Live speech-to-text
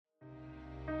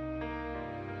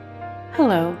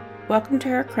Hello, welcome to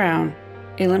Her Crown,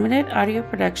 a limited audio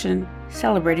production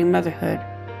celebrating motherhood.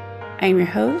 I am your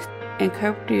host and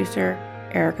co-producer,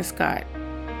 Erica Scott.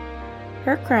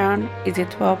 Her Crown is a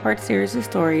 12-part series of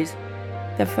stories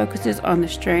that focuses on the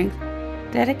strength,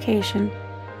 dedication,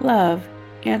 love,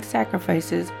 and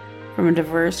sacrifices from a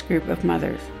diverse group of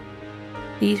mothers.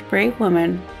 These brave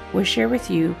women will share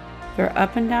with you their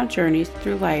up and down journeys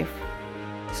through life.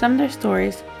 Some of their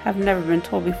stories have never been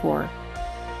told before.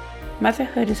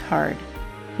 Motherhood is hard,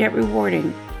 yet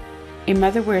rewarding. A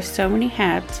mother wears so many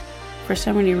hats for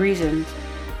so many reasons,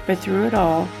 but through it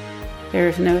all, there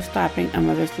is no stopping a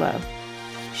mother's love.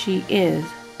 She is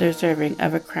deserving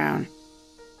of a crown.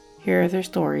 Here are their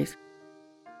stories.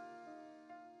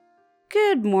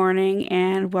 Good morning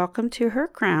and welcome to Her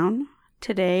Crown.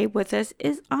 Today with us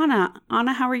is Anna.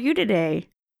 Anna, how are you today?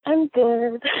 I'm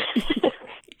good.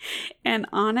 And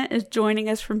Anna is joining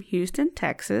us from Houston,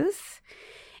 Texas.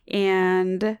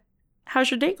 And how's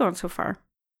your day going so far?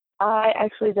 I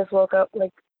actually just woke up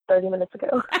like 30 minutes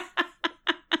ago.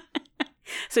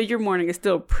 So your morning is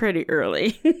still pretty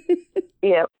early.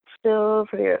 Yep, still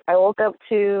pretty early. I woke up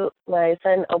to my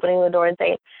son opening the door and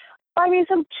saying, "Buy me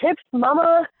some chips,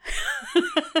 Mama,"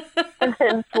 and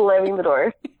then slamming the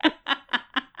door.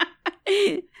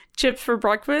 Chips for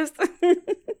breakfast?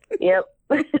 Yep.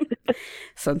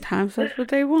 Sometimes that's what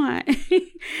they want.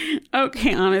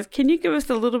 Okay, Anna, can you give us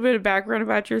a little bit of background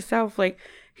about yourself, like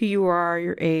who you are,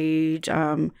 your age,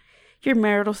 your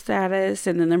marital status,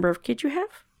 and the number of kids you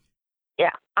have?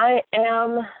 Yeah, I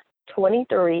am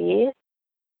 23.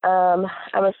 I'm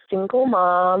a single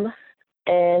mom,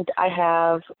 and I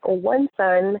have one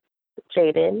son,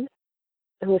 Jaden,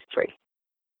 who's 3.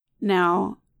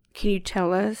 Now, can you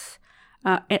tell us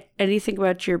anything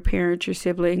about your parents, your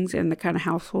siblings, and the kind of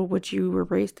household which you were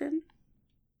raised in?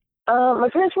 My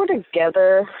parents were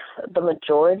together the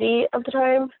majority of the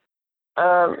time.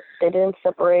 They didn't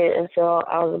separate until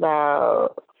I was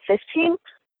about 15.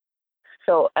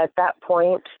 So at that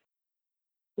point,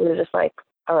 we were just like,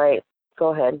 all right,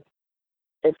 go ahead.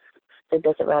 It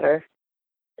doesn't matter.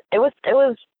 It was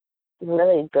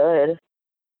really good.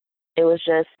 It was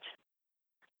just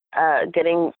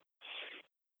getting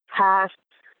past,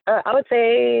 I would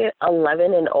say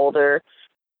 11 and older.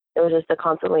 It was just to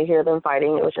constantly hear them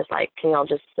fighting. It was just like, can y'all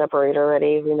just separate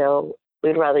already? You know,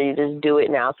 we'd rather you just do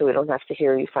it now so we don't have to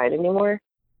hear you fight anymore.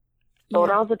 So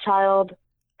when I was a child,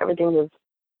 everything was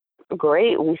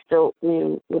great. We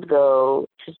would go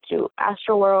to do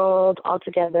Astroworld all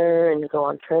together and go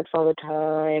on trips all the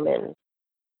time. And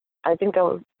I think I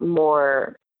was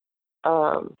more,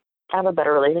 I have a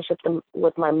better relationship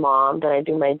with my mom than I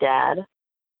do my dad,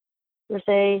 per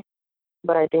se.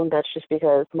 But I think that's just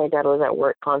because my dad was at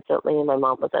work constantly and my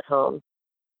mom was at home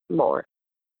more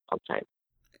all the time.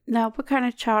 Now, what kind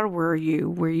of child were you?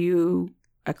 Were you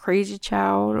a crazy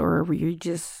child or were you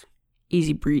just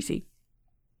easy breezy?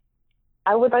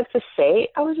 I would like to say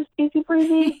I was just easy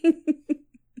breezy,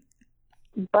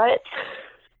 but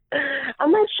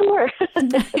I'm not sure.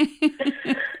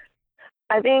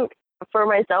 I think for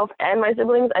myself and my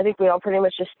siblings, I think we all pretty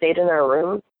much just stayed in our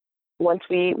rooms. Once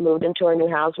we moved into our new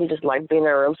house, we just liked being in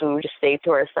our rooms, so we would just stay to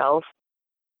ourselves.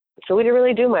 So we didn't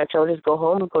really do much. I would just go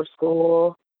home, go to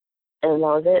school, and that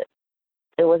was it.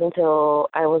 It wasn't until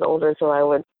I was older, so I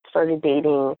would started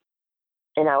dating,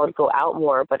 and I would go out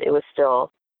more, but it was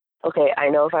still, okay, I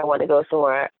know if I want to go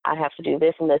somewhere, I have to do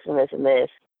this and this and this and this,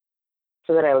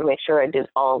 so that I would make sure I did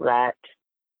all of that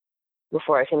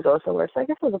before I can go somewhere. So I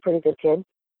guess I was a pretty good kid.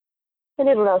 I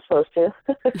did what I was supposed to.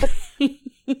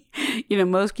 You know,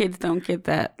 most kids don't get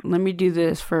that. Let me do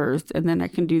this first, and then I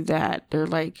can do that. They're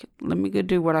like, let me go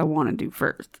do what I want to do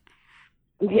first.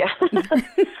 Yeah.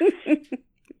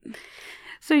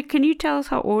 So can you tell us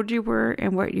how old you were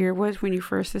and what year it was when you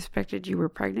first suspected you were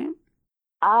pregnant?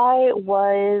 How old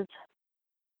was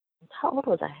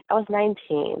I? I was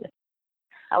 19.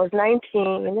 I was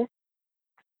 19.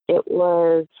 It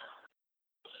was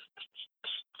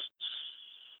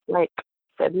like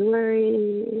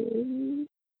February.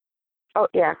 Oh,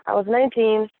 yeah. I was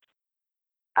 19.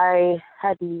 I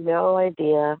had no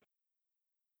idea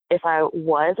if I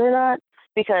was or not,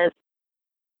 because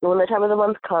when the time of the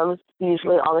month comes,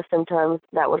 usually all the symptoms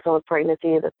that would come with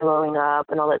pregnancy, the throwing up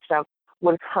and all that stuff,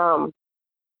 would come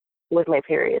with my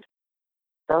period.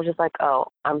 So I was just like,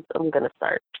 oh, I'm going to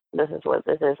start. This is what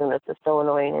this is, and this is so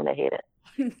annoying, and I hate it.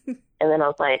 And then I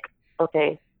was like,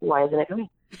 okay, why isn't it coming?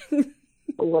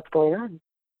 What's going on?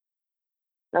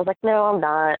 And I was like, no, I'm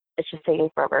not. It's just taking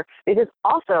forever. Because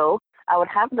also, I would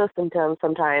have those symptoms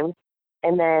sometimes,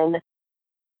 and then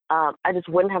I just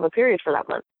wouldn't have a period for that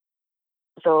month.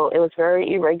 So it was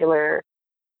very irregular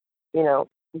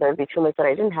there'd be 2 months that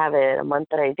I didn't have it, a month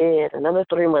that I did, another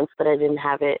 3 months that I didn't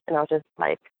have it, and I was just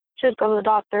like, should go to the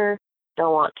doctor,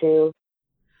 don't want to.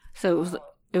 So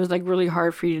it was like really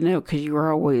hard for you to know because you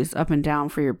were always up and down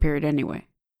for your period anyway.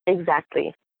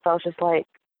 Exactly. So I was just like,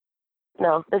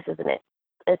 no, this isn't it.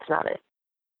 It's not it.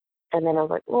 And then I was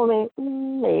like, well,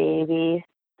 maybe,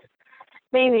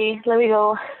 let me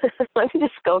go, let me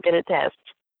just go get a test.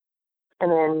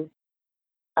 And then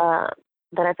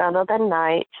I found out that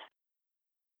night,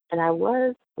 and I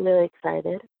was really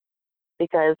excited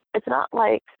because it's not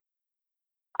like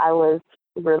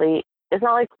it's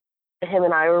not like him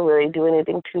and I were really doing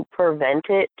anything to prevent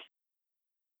it.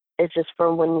 It's just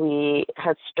from when we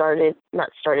had not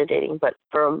started dating, but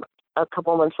from a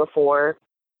couple months before,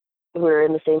 we were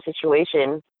in the same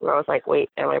situation where I was like, wait,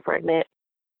 am I pregnant?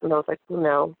 And I was like,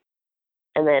 no.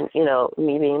 And then,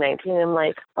 me being 19, I'm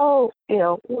like, oh,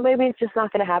 well, maybe it's just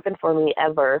not going to happen for me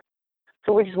ever.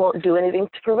 So we just won't do anything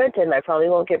to prevent it, and I probably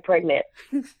won't get pregnant.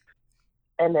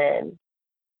 And then,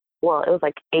 well, it was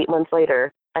like 8 months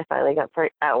later, I finally got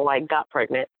pregnant. I got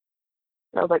pregnant.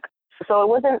 And I was like, so it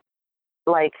wasn't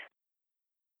like,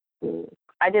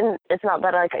 it's not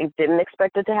that like I didn't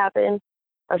expect it to happen.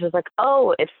 I was just like,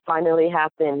 oh, it finally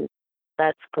happened.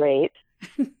 That's great.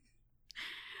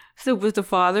 So was the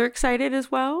father excited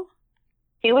as well?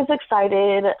 He was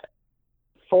excited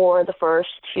for the first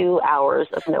 2 hours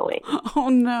of knowing. Oh,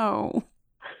 no.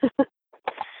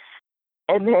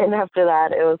 And then after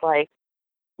that, it was like,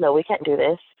 no, we can't do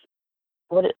this.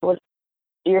 What,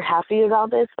 you're happy about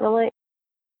this? And I'm like,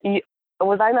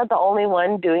 was I not the only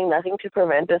one doing nothing to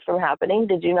prevent this from happening?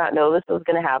 Did you not know this was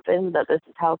going to happen, that this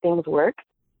is how things work?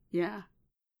 Yeah.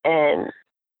 And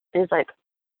he's like,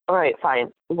 all right,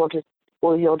 fine. You'll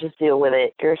just deal with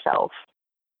it yourself.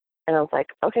 And I was like,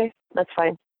 okay, that's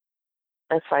fine.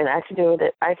 That's fine. I can deal with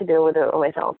it. I can deal with it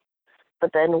myself.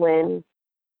 But then when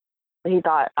he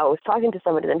thought I was talking to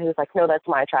somebody, then he was like, no, that's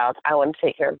my child. I want to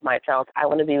take care of my child. I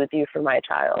want to be with you for my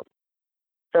child.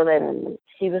 So then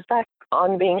he was back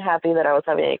on being happy that I was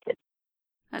having a kid.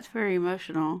 That's very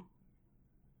emotional.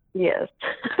 Yes.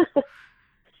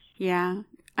 Yeah.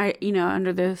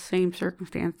 Under the same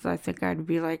circumstances, I think I'd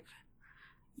be like,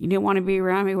 you didn't want to be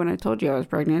around me when I told you I was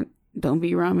pregnant. Don't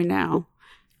be around me now.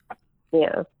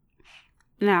 Yeah.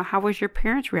 Now, how was your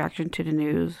parents' reaction to the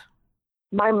news?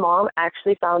 My mom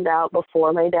actually found out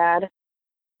before my dad,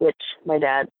 which my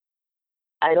dad,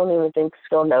 I don't even think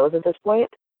still knows at this point.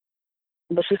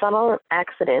 But she found out on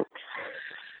accident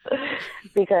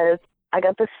because I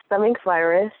got the stomach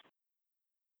virus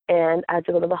and I had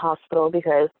to go to the hospital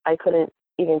because I couldn't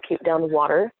even keep down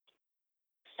water.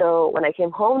 So when I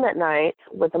came home that night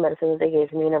with the medicine that they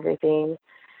gave me and everything,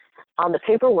 on the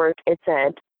paperwork it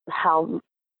said how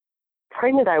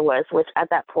pregnant I was, which at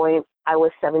that point I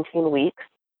was 17 weeks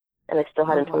and I still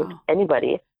hadn't told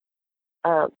anybody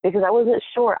because I wasn't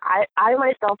sure. I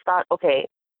myself thought, okay,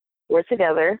 we're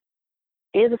together.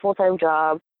 He has a full-time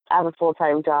job. I have a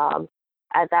full-time job.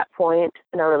 At that point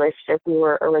in our relationship, we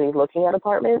were already looking at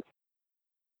apartments,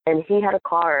 and he had a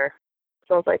car.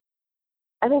 So I was like,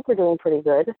 I think we're doing pretty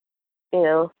good.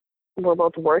 We're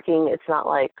both working. It's not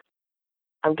like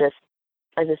I just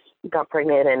got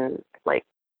pregnant and like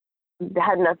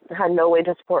had no way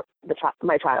to support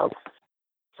my child.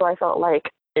 So I felt like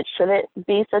it shouldn't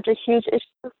be such a huge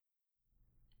issue.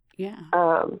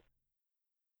 Yeah.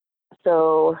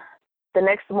 So the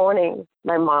next morning,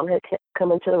 my mom had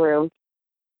come into the room.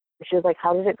 She was like,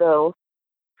 how did it go?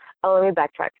 Oh, let me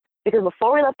backtrack. Because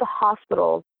before we left the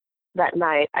hospital that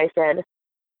night, I said,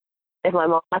 if my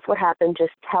mom asks what happened,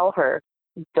 just tell her.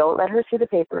 Don't let her see the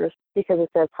papers because it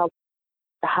says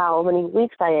how many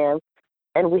weeks I am,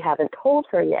 and we haven't told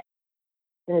her yet.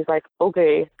 And he's like,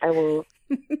 okay, I will.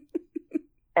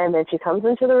 And then she comes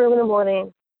into the room in the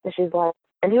morning, and she's like,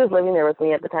 and he was living there with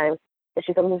me at the time, and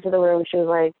she comes into the room, and she was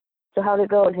like, so how'd it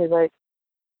go? And he's like,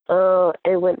 oh,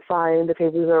 it went fine. The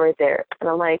papers are right there. And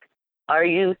I'm like, are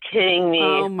you kidding me?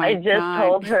 Oh my I just God.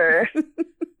 told her.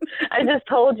 I just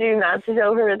told you not to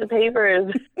show her the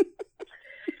papers.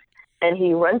 And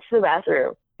he runs to the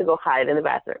bathroom to go hide in the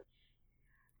bathroom.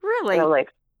 Really? And I'm like,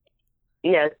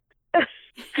 yes.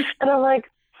 And I'm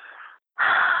like,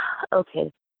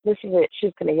 okay, this is it.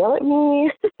 She's going to yell at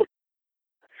me.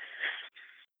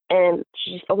 And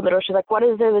she just opened the door. She's like, what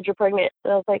is it that you're pregnant?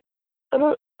 And I was like, I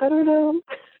don't know.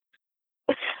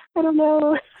 I don't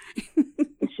know.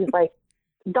 And she's like,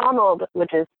 Donald,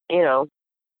 which is,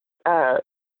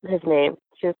 his name.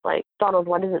 She's like, Donald,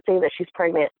 why does it say that she's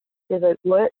pregnant? He's like,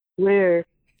 what? Where?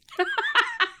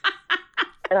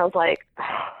 And I was like,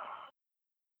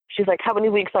 she's like, how many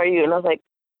weeks are you? And I was like,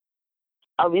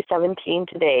 I'll be 17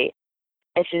 today.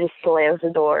 and she just slams the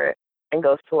door and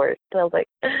goes to work. And I was like,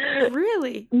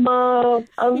 Really? Mom,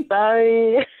 I'm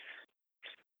sorry.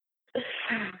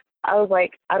 I was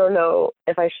like, I don't know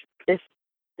if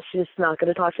she's not going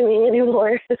to talk to me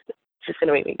anymore. She's going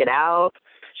to make me get out.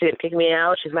 She's going to kick me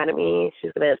out. She's mad at me.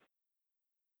 She's going to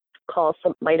call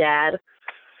my dad.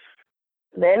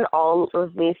 Then all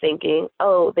of me thinking,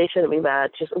 oh, they shouldn't be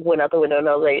mad, just went out the window, and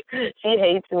I was like, she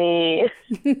hates me.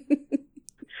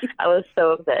 I was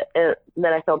so upset. And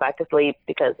then I fell back to sleep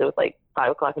because it was like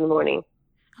 5 o'clock in the morning.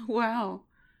 Wow.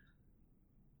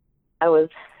 I was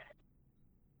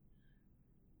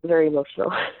very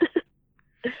emotional.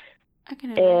 I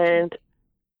can imagine.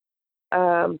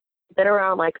 And then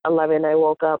around like 11, I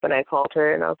woke up and I called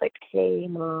her and I was like, hey,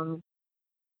 Mom.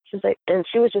 She's like, and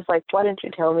she was just like, why didn't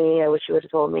you tell me? I wish you would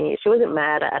have told me. She wasn't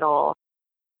mad at all.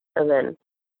 And then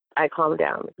I calmed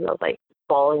down because I was like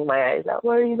bawling my eyes out.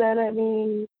 Why are you mad at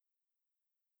me?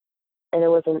 And it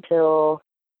was until,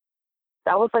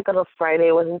 that was like on a Friday.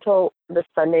 It was until the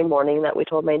Sunday morning that we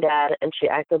told my dad, and she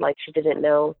acted like she didn't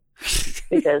know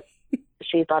because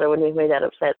she thought it would make my dad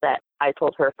upset that I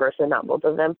told her first and not both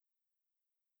of them.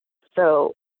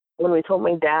 So when we told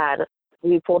my dad,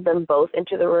 we pulled them both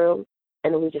into the room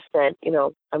and we just said, you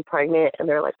know, I'm pregnant. And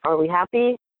they're like, are we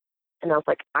happy? And I was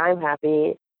like, I'm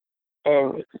happy.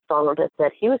 And Donald had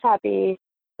said he was happy.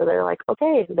 So they're like,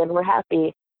 okay, then we're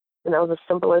happy. And that was the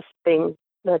simplest thing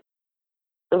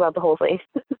about the whole thing.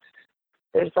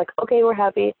 They're just like, okay, we're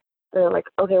happy. And they're like,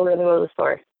 okay, we're going to go to the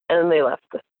store. And then they left.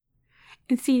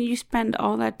 And see, you spend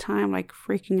all that time like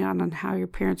freaking out on how your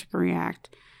parents are going to react.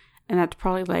 And that's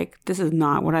probably like, this is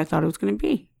not what I thought it was going to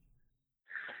be.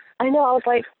 I know. I was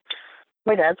like,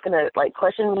 my dad's going to like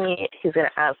question me. He's going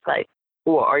to ask like,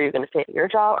 well, are you going to stay at your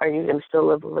job? Are you going to still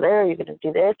live over there? Are you going to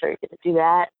do this? Are you going to do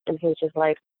that? And he was just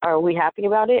like, are we happy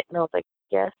about it? And I was like,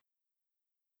 yes.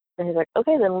 And he's like,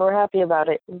 okay, then we're happy about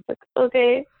it. And I was like,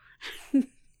 okay.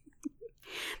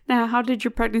 Now, how did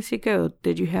your pregnancy go?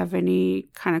 Did you have any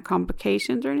kind of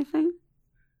complications or anything?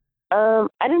 I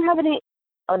didn't have any.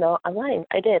 Oh no, I'm lying.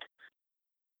 I did.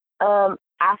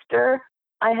 After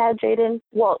I had Jaden,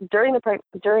 well, during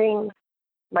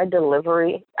my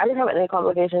delivery, I didn't have any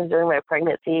complications during my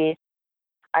pregnancy.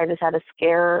 I just had a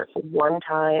scare one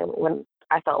time when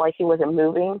I felt like he wasn't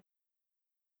moving.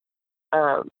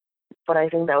 But I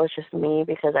think that was just me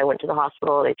because I went to the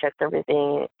hospital, they checked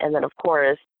everything, and then of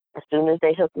course, as soon as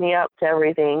they hooked me up to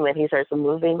everything, then he starts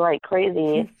moving like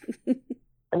crazy.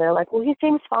 And they're like, well, he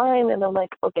seems fine. And I'm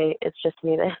like, okay, it's just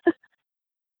me then.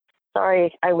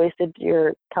 Sorry, I wasted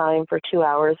your time for 2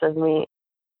 hours of me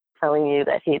telling you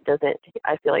that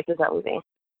I feel like he's not moving.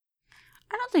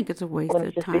 I don't think it's a waste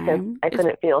of just time. Because I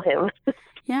couldn't feel him.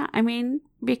 Yeah, I mean,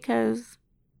 because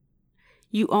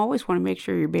you always want to make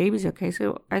sure your baby's okay.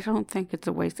 So I don't think it's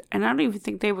a waste. And I don't even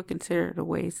think they would consider it a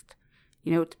waste.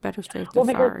 You know, it's better safe than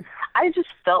sorry. I just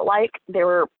felt like they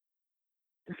were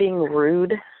being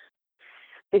rude.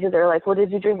 Because they're like, well,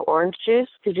 did you drink orange juice?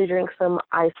 Did you drink some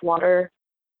ice water?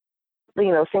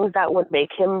 You know, things that would make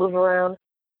him move around.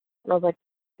 And I was like,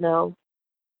 no,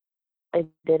 I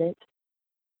didn't.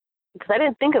 Because I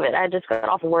didn't think of it. I just got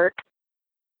off work.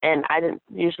 And I didn't,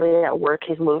 usually at work,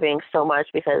 he's moving so much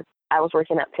because I was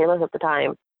working at Taylor's at the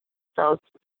time. So I was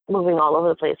moving all over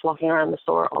the place, walking around the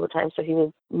store all the time. So he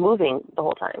was moving the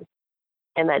whole time.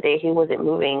 And that day he wasn't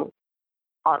moving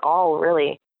at all,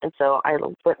 really. And so I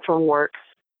went from work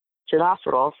to the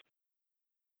hospital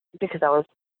because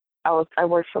I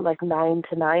worked from like 9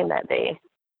 to 9 that day.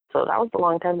 So that was a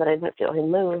long time that I didn't feel him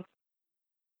move.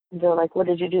 They're like, well,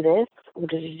 did you do this? Well,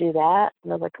 did you do that?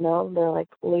 And I was like, no. They're like,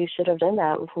 well, you should have done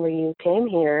that before you came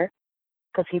here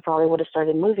because he probably would have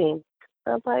started moving.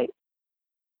 And I was like,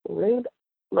 rude.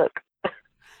 Look.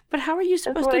 But how are you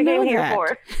supposed to know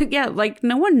that? Yeah, like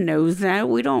no one knows that.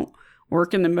 We don't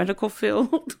work in the medical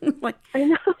field. Like, I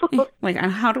know. Like,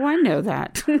 how do I know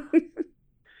that?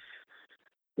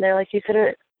 They're like, you could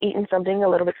have eaten something a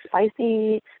little bit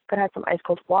spicy, could have had some ice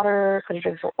cold water, could have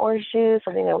drank some orange juice,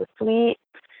 something that was sweet.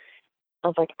 I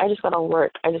was like, I just got on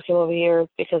work. I just came over here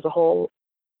because the whole,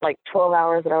 12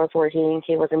 hours that I was working,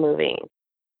 he wasn't moving.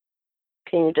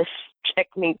 Can you just check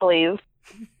me, please?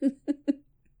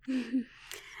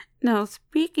 Now,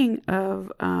 speaking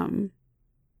of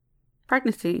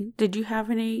pregnancy, did you have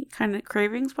any kind of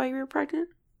cravings while you were pregnant?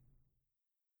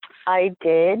 I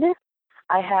did.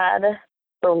 I had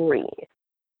 3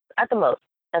 at the most.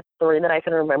 That's 3 that I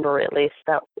can remember at least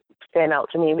that stand out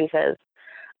to me because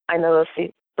I know those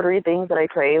 3 things that I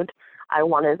craved. I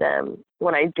wanted them.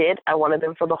 When I did, I wanted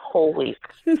them for the whole week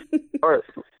or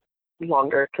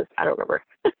longer because I don't remember.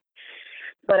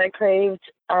 But I craved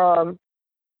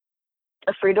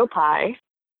a Frito pie.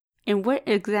 And what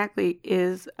exactly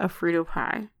is a Frito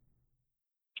pie?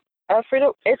 A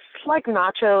Frito, it's like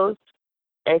nachos,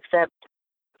 except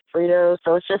Fritos.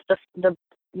 So it's just the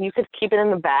you could keep it in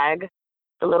the bag,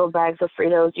 the little bags of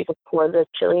Fritos. You could pour the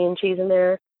chili and cheese in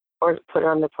there, or put it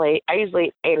on the plate. I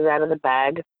usually ate it out of the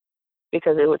bag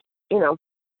because it was,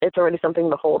 it's already something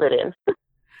to hold it in.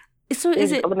 So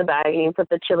you open the bag and you put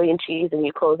the chili and cheese and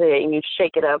you close it and you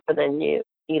shake it up and then you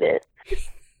eat it.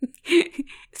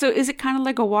 So is it kind of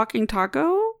like a walking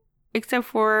taco, except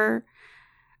for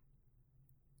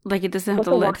like it doesn't have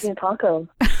the legs? What's a walking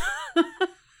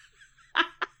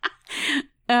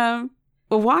taco?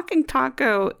 A walking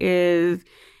taco is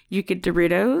you get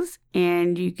Doritos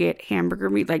and you get hamburger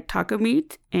meat, like taco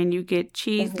meat, and you get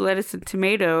cheese, lettuce, and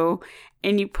tomato,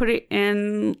 and you put it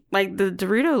in like the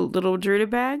little Dorito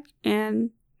bag,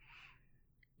 and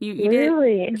you eat it.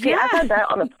 Really? See, yeah. I've had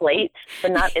that on a plate,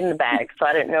 but not in the bag, so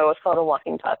I didn't know it's called a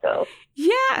walking taco.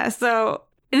 Yeah, so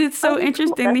it's so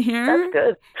interesting to hear. That's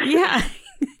good. Yeah.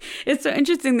 It's so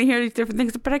interesting to hear these different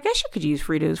things, but I guess you could use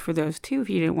Fritos for those too if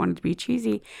you didn't want it to be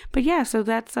cheesy. But yeah, so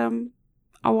that's a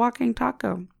walking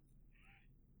taco.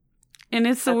 And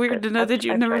it's so weird to know that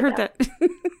you've never heard that.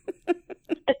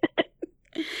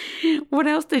 What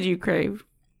else did you crave?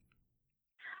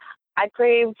 I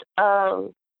craved a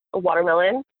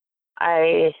watermelon.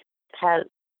 I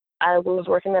was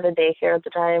working at a daycare at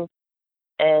the time,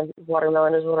 and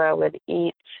watermelon is what I would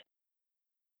eat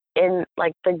in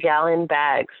like the gallon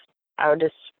bags. I would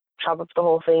just chop up the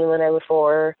whole thing the night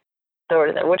before, throw it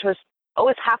in there, which was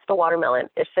always half the watermelon.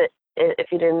 If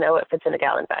you didn't know, it fits in a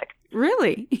gallon bag.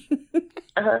 Really?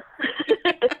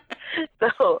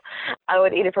 So I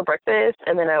would eat it for breakfast,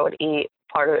 and then I would eat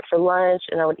part of it for lunch,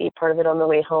 and I would eat part of it on the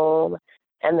way home,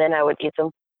 and then I would eat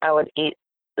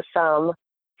some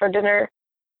for dinner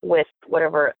with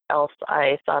whatever else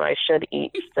I thought I should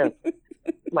eat, since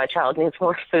my child needs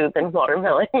more food than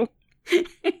watermelon.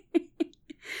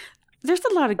 There's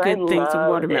a lot of good things in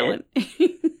watermelon.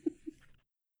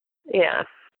 Yeah,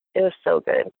 it was so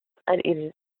good. I'd eat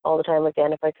it all the time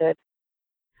again if I could.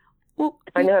 Well,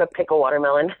 if I knew how to pick a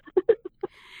watermelon.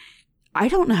 I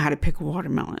don't know how to pick a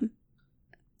watermelon.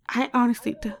 I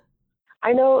honestly do.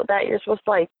 I know that you're supposed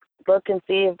to look and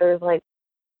see if there's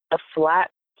a flat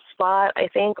spot, I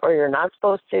think, or you're not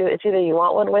supposed to. It's either you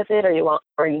want one with it or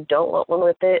you don't want one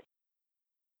with it.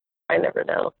 I never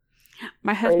know.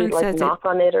 My husband says knock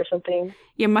on it or something.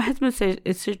 Yeah, my husband says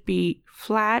it should be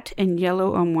flat and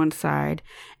yellow on one side,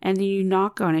 and then you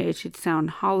knock on it, it should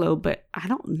sound hollow, but I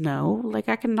don't know.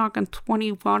 I can knock on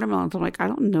 20 watermelons. I'm I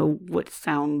don't know what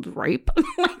sounds ripe.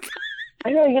 I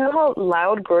know. You know how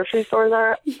loud grocery stores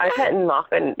are? Yeah. I can't knock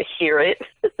and hear it.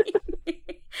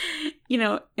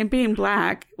 And being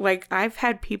black, I've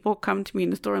had people come to me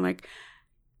in the store and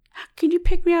can you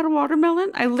pick me out a watermelon?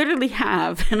 I literally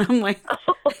have. And I'm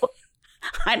oh.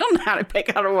 I don't know how to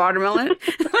pick out a watermelon.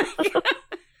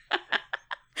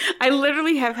 I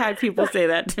literally have had people say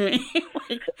that to me.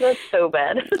 That's so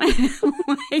bad.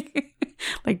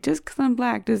 Just because I'm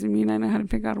black doesn't mean I know how to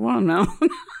pick out a watermelon.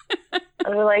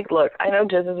 I'm look, I know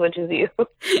just as much as you,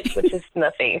 which is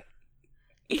nothing.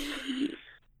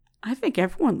 I think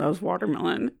everyone loves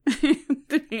watermelon,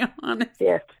 to be honest.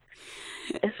 Yes.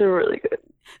 It's really good.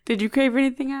 Did you crave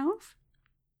anything else?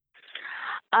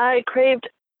 I craved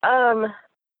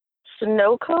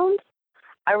snow cones.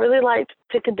 I really liked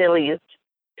Piccadillys.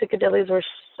 Piccadillys were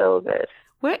so good.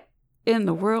 What in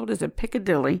the world is a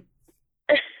Piccadilly?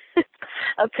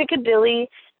 A Piccadilly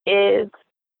is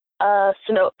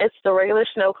it's the regular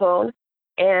snow cone,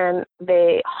 and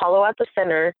they hollow out the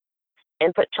center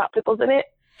and put chopped pickles in it,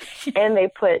 and they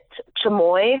put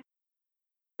chamoy.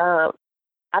 I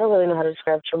don't really know how to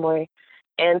describe chamoy,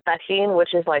 and tajin,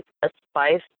 which is a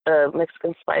spice, a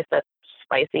Mexican spice that's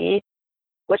spicy,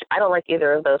 which I don't like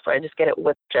either of those, so I just get it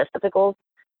with just the pickles.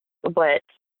 But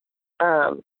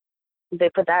they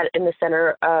put that in the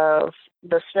center of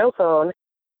the snow cone,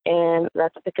 and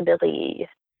that's a Piccadilly.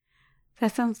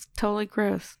 That sounds totally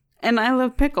gross. And I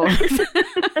love pickles.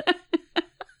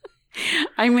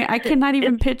 I mean, I cannot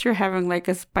even picture having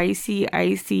a spicy,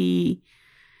 icy,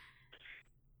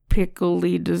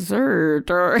 pickly dessert.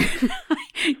 Or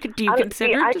do you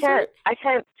consider it dessert? I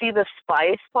can't see the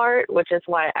spice part, which is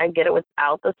why I get it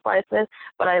without the spices,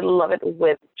 but I love it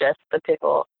with just the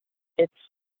pickle. It's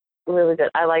really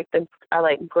good. I like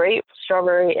grape,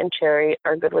 strawberry, and cherry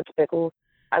are good with the pickle.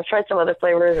 I've tried some other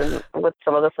flavors, and with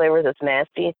some other flavors, it's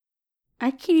nasty.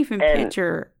 I can't even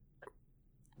picture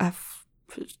a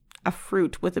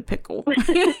fruit with a pickle.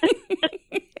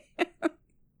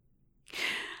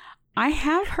 I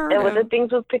have heard and with the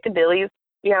things with Piccadillys,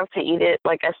 you have to eat it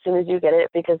like as soon as you get it,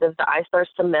 because if the ice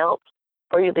starts to melt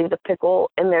or you leave the pickle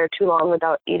in there too long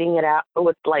without eating it out,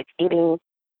 with like eating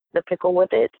the pickle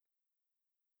with it,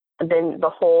 then the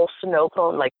whole snow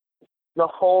cone,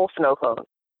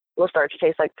 will start to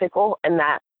taste like pickle, and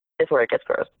that is where it gets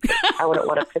gross. I wouldn't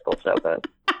want a pickle snow cone.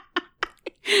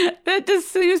 That just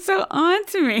seems so odd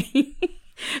to me.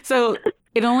 So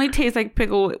it only tastes like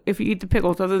pickle if you eat the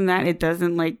pickles. Other than that, it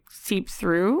doesn't like seep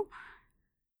through.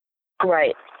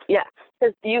 Right. Yeah.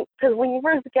 Because when you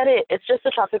first get it, it's just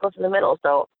the chopped pickles in the middle.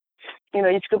 So,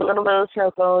 you scoop a little bit of the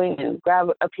snow cone, you grab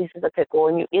a piece of the pickle,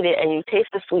 and you eat it, and you taste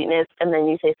the sweetness, and then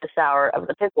you taste the sour of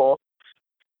the pickle.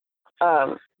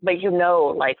 But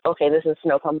like, okay, this is the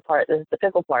snow cone part, this is the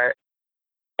pickle part.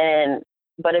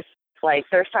 But if, like,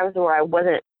 there's times where I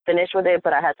wasn't finished with it,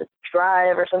 but I had to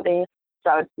drive or something, so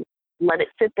I would let it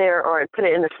sit there, or I'd put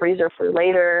it in the freezer for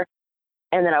later,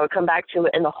 and then I would come back to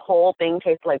it, and the whole thing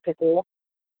tasted like pickle,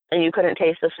 and you couldn't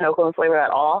taste the snow cone flavor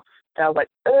at all. And I was like,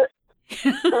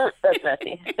 that's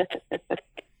messy.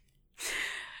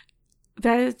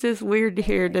 That is just weird to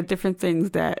hear the different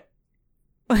things that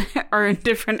are in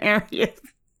different areas.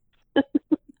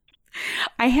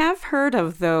 I have heard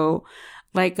of, though,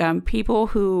 like people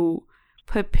who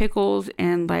put pickles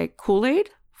in like Kool-Aid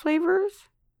flavors.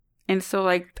 And so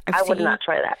like I would not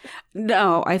try that.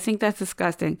 No, I think that's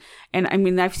disgusting. And I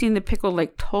mean, I've seen the pickle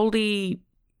like totally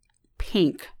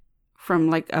pink from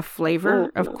like a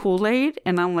flavor of Kool-Aid.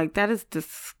 And I'm like, that is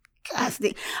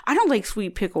disgusting. I don't like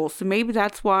sweet pickles. So maybe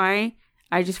that's why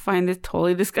I just find this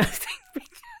totally disgusting.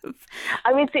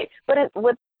 I mean, see, but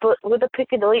with the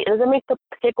piccadilly, it doesn't make the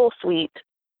pickle sweet.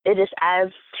 It just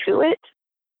adds to it.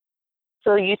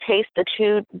 So you taste the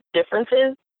two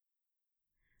differences.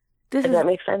 Does that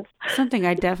make sense? Something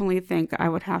I definitely think I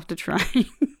would have to try.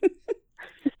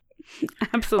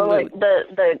 Absolutely.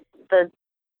 But like the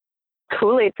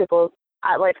Kool-Aid pickles,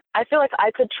 I feel like I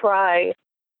could try.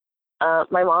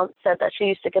 My mom said that she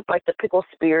used to get like the pickle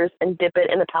spears and dip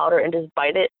it in the powder and just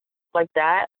bite it like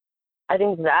that. I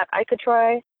think that I could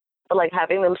try, but like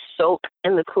having them soak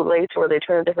in the Kool-Aid to where they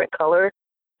turn a different color,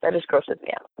 that just grosses me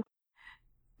out.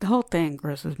 The whole thing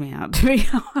grosses me out, to be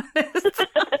honest.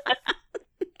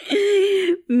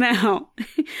 Now,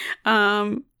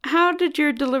 how did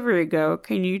your delivery go?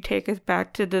 Can you take us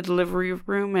back to the delivery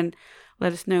room and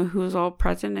let us know who was all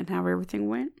present and how everything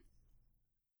went?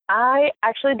 I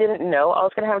actually didn't know I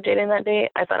was going to have Jaden that day.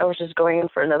 I thought I was just going in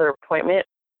for another appointment.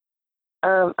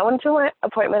 I went to my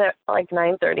appointment at like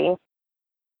 9:30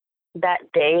 that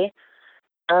day.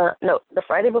 No, the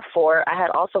Friday before, I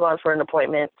had also gone for an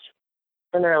appointment,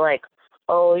 and they're like,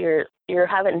 "Oh, you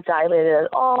haven't dilated at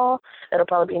all. It'll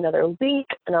probably be another week."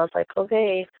 And I was like,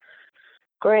 "Okay,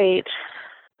 great."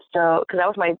 So, because that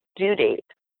was my due date.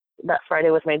 That Friday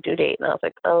was my due date, and I was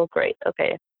like, "Oh, great,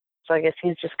 okay." So I guess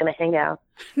he's just gonna hang out.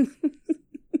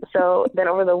 So then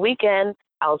over the weekend,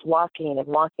 I was walking.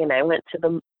 I went to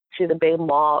the big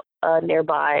mall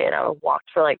nearby, and I walked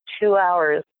for like 2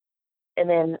 hours. And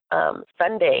then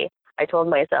Sunday, I told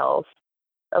myself,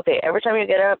 okay, every time you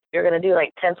get up, you're going to do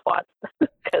like 10 squats.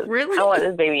 Because really? I want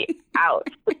this baby out.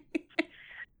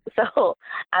 So,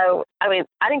 I mean,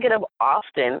 I didn't get up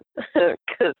often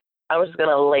because I was just going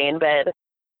to lay in bed.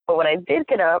 But when I did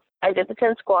get up, I did the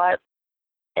 10 squats.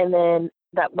 And then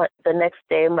the next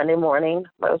day, Monday morning,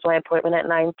 that was my appointment at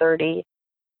 9:30.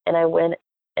 And I went,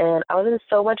 and I was in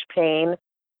so much pain.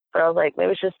 But I was like,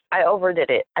 maybe it's just, I overdid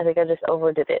it. I think I just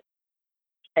overdid it.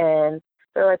 And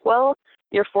they're like, well,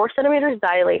 you're 4 centimeters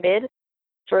dilated,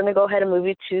 so we're going to go ahead and move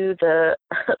you to the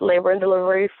labor and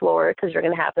delivery floor because you're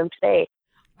going to have them today.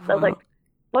 Wow. So I was like,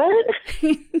 what?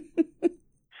 He's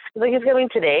like, he's coming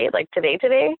today? Like, today?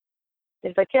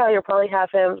 He's like, yeah, you'll probably have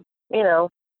him,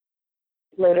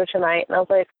 later tonight. And I was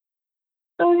like,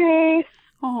 okay.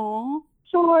 Aww.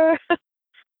 Sure.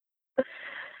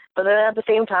 But then at the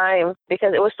same time,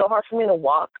 because it was so hard for me to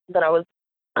walk, that I was,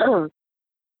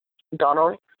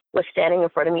 Donald was standing in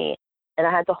front of me, and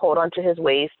I had to hold onto his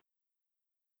waist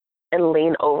and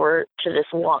lean over to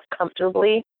just walk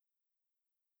comfortably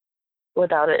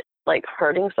without it, like,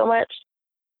 hurting so much.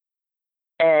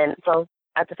 And so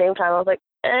at the same time, I was like,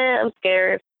 I'm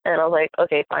scared. And I was like,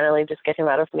 okay, finally, just get him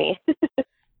out of me.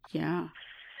 Yeah.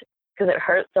 Because it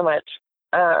hurt so much.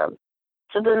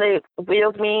 So then they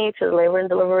wheeled me to the labor and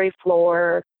delivery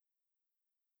floor.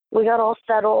 We got all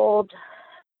settled.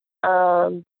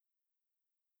 I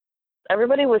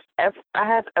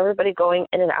had everybody going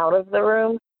in and out of the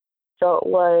room. So it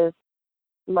was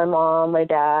my mom, my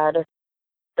dad,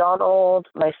 Donald,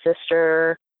 my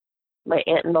sister, my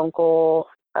aunt and uncle,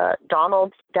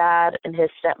 Donald's dad and his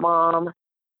stepmom,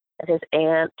 and his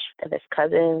aunt and his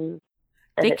cousins,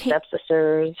 and his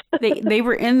stepsisters. They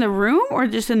were in the room or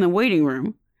just in the waiting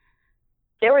room?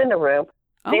 They were in the room.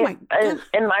 My God.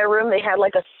 In my room, they had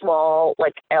like a small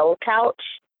like L couch.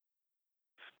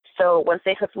 So once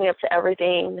they hooked me up to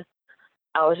everything,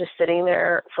 I was just sitting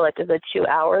there for like a good 2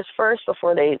 hours first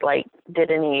before they like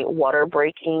did any water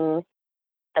breaking,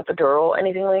 epidural,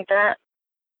 anything like that.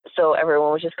 So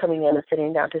everyone was just coming in and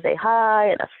sitting down to say hi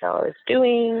and ask how I was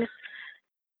doing.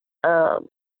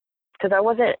 Because I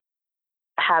wasn't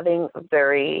having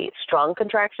very strong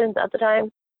contractions at the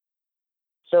time.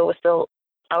 So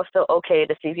I was still okay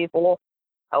to see people.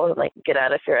 I wasn't like, get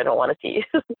out of here, I don't want to see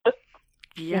you.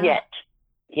 Yeah.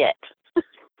 Yet.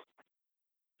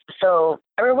 So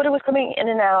everybody was coming in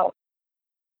and out,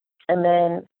 and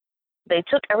then they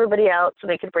took everybody out so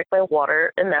they could break my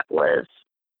water, and that was,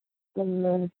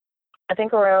 I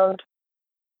think around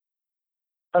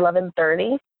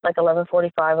 11:30, like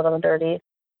 11:45,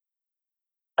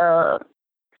 11:30.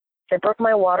 They broke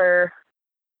my water,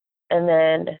 and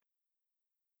then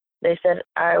they said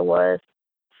I was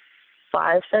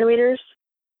 5 centimeters.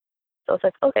 So it's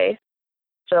like, okay.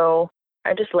 So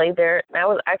I just laid there, and I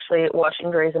was actually watching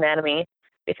Grey's Anatomy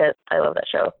because I love that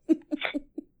show.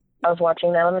 I was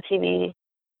watching that on the TV,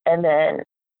 and then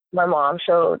my mom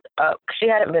showed up. She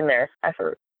hadn't been there.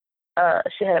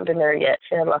 She hadn't been there yet.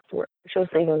 She had left work. She was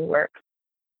leaving work.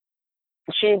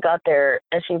 She got there,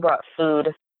 and she brought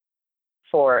food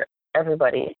for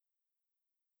everybody.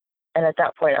 And at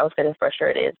that point, I was getting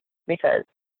frustrated because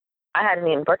I hadn't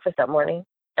eaten breakfast that morning,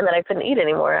 and then I couldn't eat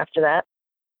anymore after that.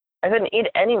 I couldn't eat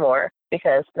anymore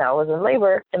because now I was in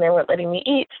labor, and they weren't letting me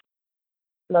eat.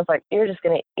 And I was like, you're just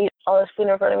going to eat all this food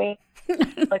in front of me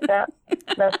like that?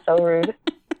 That's so rude.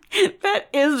 That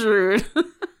is rude.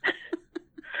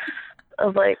 I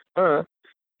was like,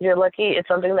 you're lucky it's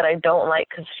something that I don't like,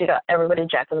 because she got everybody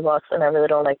Jack in the Box, and I really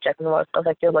don't like Jack in the Box. I was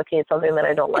like, you're lucky it's something that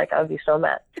I don't like. I would be so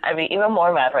mad. I'd be even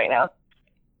more mad right now.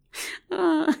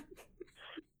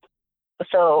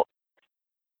 So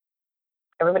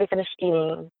everybody finished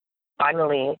eating,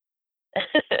 finally,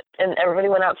 and everybody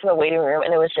went out to the waiting room,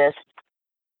 and it was just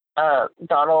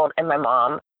Donald and my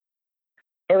mom.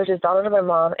 It was just Donald and my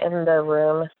mom in the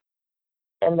room,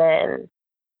 and then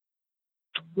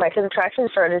my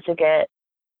contractions started to get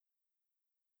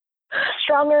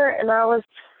stronger, and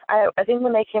I think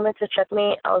when they came in to check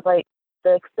me, I was like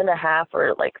 6.5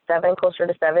 or like 7, closer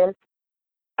to 7.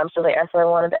 So they asked if I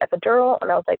wanted the epidural,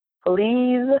 and I was like,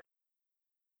 please.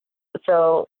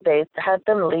 So they had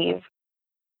them leave,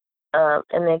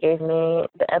 and they gave me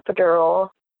the epidural,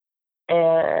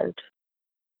 and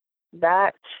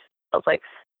that, I was like,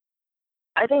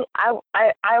 I think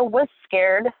I was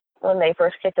scared when they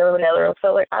first kicked everybody out of the room.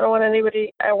 So like, I don't want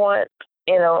anybody, I want,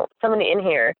 somebody in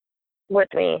here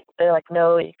with me. They're like,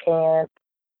 no, you can't,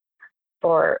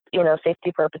 for,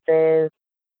 safety purposes,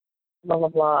 blah, blah,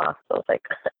 blah. So it's like,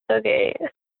 okay.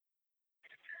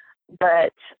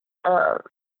 But the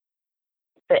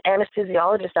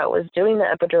anesthesiologist that was doing the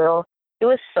epidural, he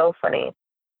was so funny.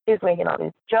 He was making all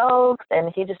these jokes,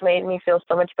 and he just made me feel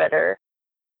so much better.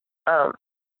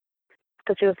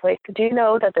 Because he was like, do you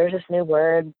know that there's this new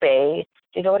word, bae?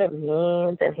 Do you know what it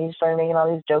means? And he started making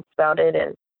all these jokes about it,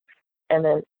 and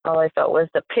then all I felt was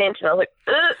the pinch, and I was like,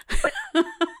 ugh. I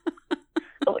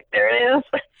was like, there it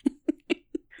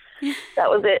is. That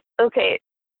was it. Okay.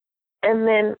 And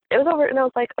then it was over, and I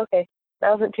was like, okay,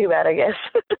 that wasn't too bad, I guess.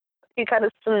 He kind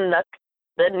of snuck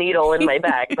the needle in my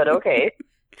back, but okay.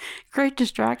 Great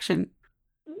distraction.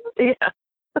 Yeah.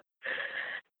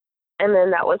 And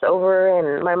then that was over,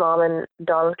 and my mom and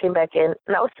Donald came back in,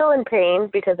 and I was still in pain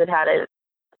because it hadn't,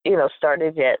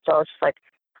 started yet. So I was just like,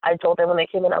 I told them when they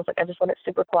came in, I was like, I just want it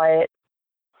super quiet,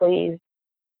 please.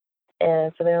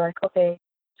 And so they were like, okay.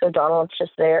 So Donald's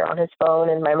just there on his phone,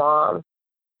 and my mom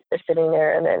is sitting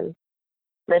there, and then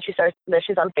she's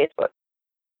on Facebook.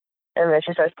 And then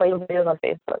she starts playing videos on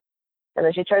Facebook. And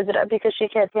then she turns it up because she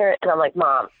can't hear it. And I'm like,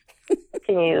 Mom,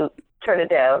 can you turn it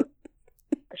down?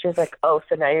 She's like, oh,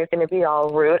 so now you're going to be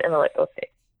all rude? And I'm like, okay.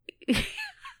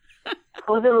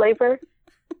 Who's in labor?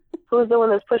 Who's the one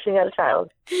that's pushing out a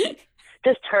child?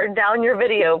 Just turn down your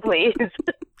video, please.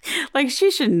 Like, she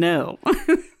should know.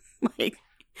 Like,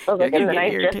 I was like, and then I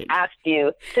just asked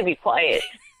you to be quiet.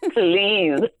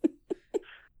 Please.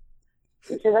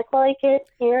 She's like, well, I can't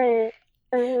hear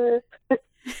it.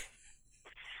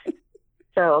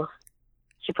 So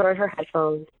she put on her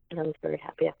headphones, and I was very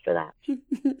happy after that.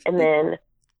 And then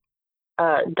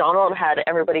Donald had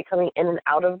everybody coming in and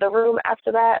out of the room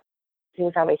after that. He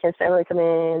was having his family come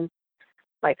in.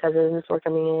 My cousins were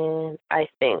coming in, I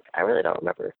think. I really don't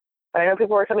remember. But I know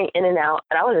people were coming in and out,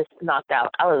 and I was just knocked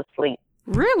out. I was asleep.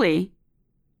 Really?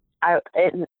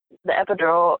 the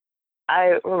epidural.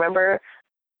 I remember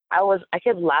I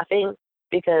kept laughing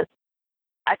because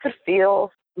I could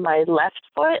feel my left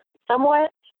foot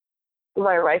somewhat.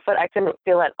 My right foot I couldn't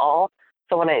feel at all.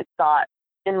 So when I thought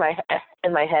in my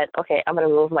head, okay, I'm gonna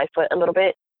move my foot a little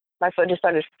bit, my foot just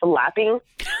started flapping,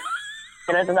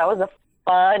 and I thought that was the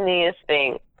funniest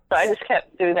thing. So I just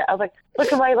kept doing that. I was like,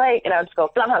 look at my leg, and I would just go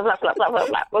flap flap flap flap flap flap,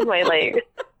 flap with my leg.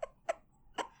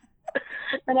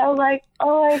 And I was like,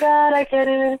 oh my God, I can't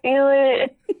even feel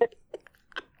it.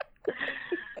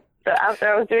 So after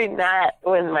I was doing that,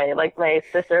 when my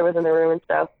sister was in the room and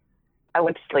stuff, I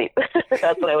went to sleep.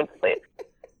 That's when I went to sleep.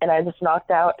 And I just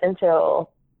knocked out until,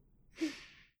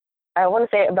 I want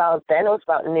to say about then, it was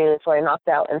about noon, so I knocked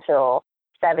out until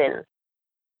 7.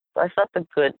 So I slept a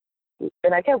good,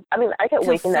 and I kept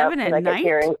waking up and I kept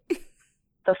hearing,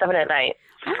 till 7 at night.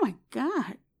 Oh my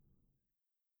God.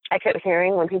 I kept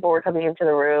hearing when people were coming into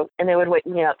the room, and they would wake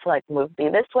me up to like move me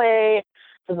this way,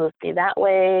 to move me that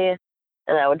way,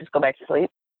 and I would just go back to sleep.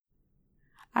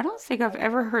 I don't think I've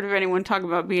ever heard of anyone talk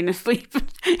about being asleep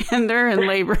and they're in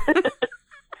labor.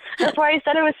 That's why I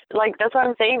said it was like, that's what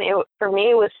I'm saying. For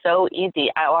me, it was so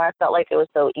easy. I felt like it was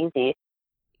so easy.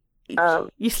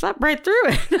 You slept right through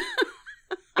it.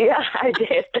 Yeah, I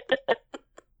did.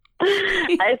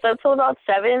 I slept till about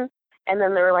 7, and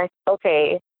then they were like,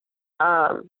 okay,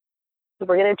 we're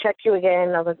going to check you again.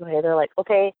 And I was like, okay. They're like,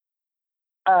 okay,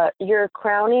 you're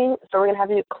crowning, so we're going to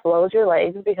have you close your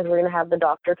legs because we're going to have the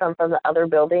doctor come from the other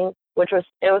building, it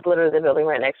was literally the building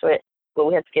right next to it, but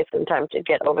we had to give them time to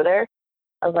get over there.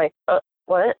 I was like,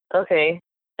 what? Okay.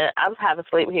 I was half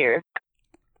asleep here.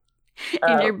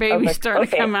 And your baby's starting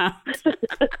to come out.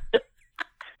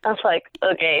 I was like,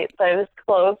 okay. So I just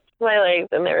closed my legs,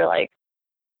 and they're like,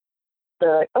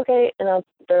 okay. And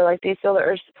they're like, do you feel the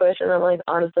urge to push? And I'm like,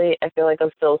 honestly, I feel like I'm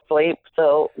still asleep,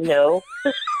 so no.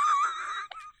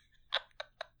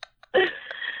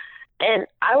 And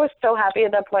I was so happy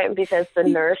at that point because the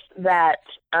nurse that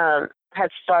had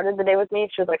started the day with me,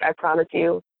 she was like, I promise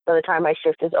you, by the time my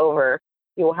shift is over,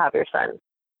 you will have your son.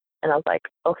 And I was like,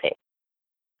 okay,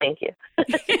 thank you.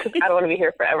 Because I don't want to be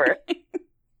here forever.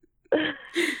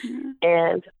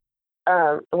 And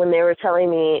when they were telling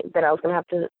me that I was going to have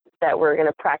to, that we're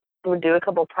going to we'd do a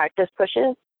couple practice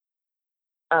pushes,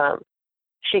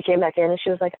 she came back in and she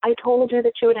was like, I told you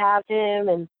that you would have him.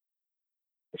 And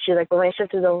she's like, well, my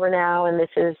shift is over now, and this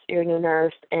is your new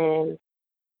nurse, and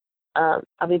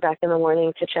I'll be back in the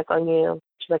morning to check on you.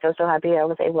 She's like, I'm so happy I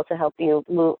was able to help you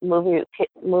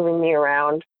moving me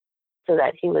around so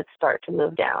that he would start to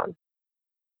move down.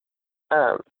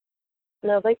 And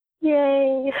I was like,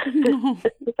 yay.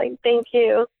 It's like, thank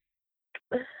you.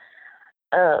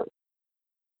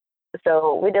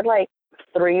 So we did like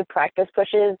 3 practice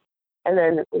pushes, and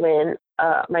then when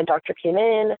my doctor came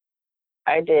in,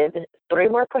 I did 3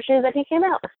 more pushes and he came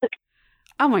out.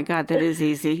 Oh my God, that is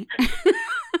easy.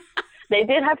 They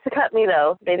did have to cut me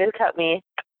though. They did cut me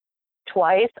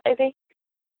twice, I think.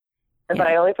 Yeah. But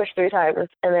I only pushed 3 times.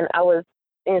 And then I was,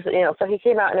 so he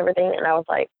came out and everything, and I was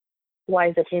like, why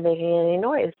isn't he making any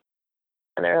noise?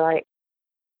 And they're like,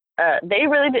 they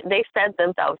really did, they said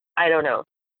themselves, I don't know.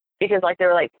 Because like they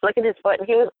were like flicking his foot, and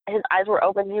his eyes were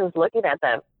open and he was looking at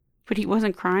them. But he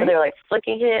wasn't crying? So they were like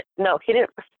flicking it. No, he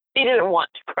didn't want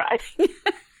to cry.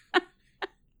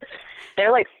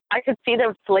 They're like, I could see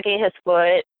them flicking his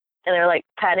foot, and they're like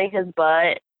patting his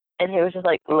butt, and he was just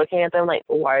like looking at them like,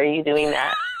 why are you doing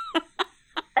that?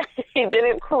 He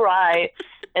didn't cry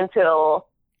until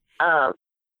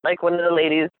like one of the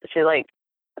ladies, she like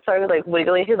started like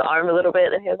wiggling his arm a little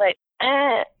bit, and he was like,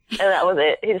 eh, and that was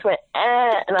it. He just went,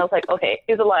 eh, and I was like, okay,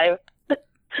 he's alive.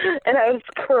 And I just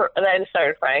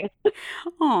started crying.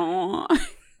 Aww.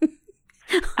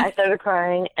 I started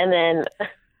crying, and then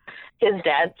his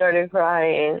dad started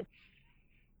crying,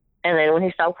 and then when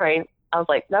he stopped crying, I was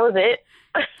like, that was it.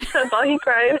 That's all he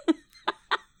cried.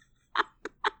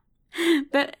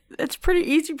 That's pretty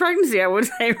easy pregnancy, I would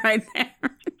say, right there.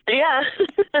 Yeah.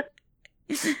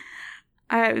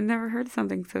 I've never heard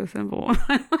something so simple.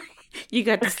 You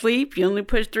got to sleep, you only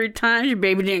pushed 3 times, your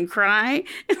baby didn't cry.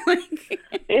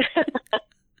 Yeah.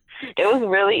 It was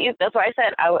really easy. That's why I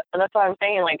said, that's why I'm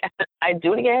saying, like, I'd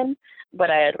do it again, but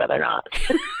I'd rather not.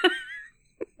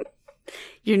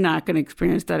 You're not going to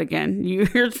experience that again.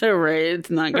 You're so right. It's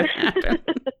not going to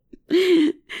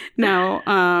happen. Now,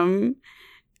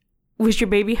 was your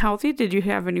baby healthy? Did you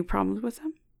have any problems with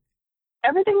him?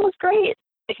 Everything was great.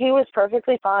 He was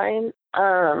perfectly fine.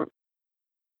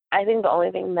 I think the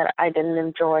only thing that I didn't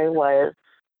enjoy was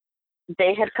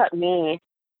they had cut me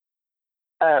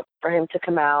for him to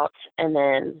come out, and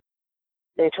then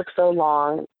they took so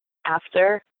long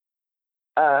after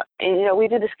and, we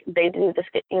do this, they do this,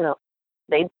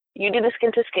 you do the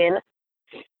skin to skin,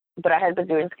 but I had been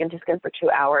doing skin to skin for 2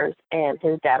 hours, and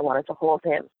his dad wanted to hold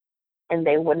him, and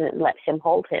they wouldn't let him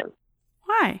hold him.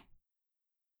 Why?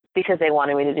 Because they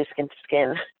wanted me to do skin to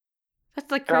skin. That's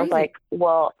like crazy. And I was like,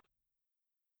 well,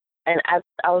 and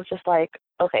I was just like,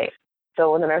 okay.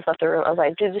 So when the nurse left the room, I was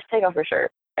like, dude, just take off your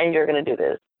shirt, and you're going to do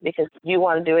this because you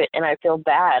want to do it, and I feel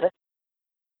bad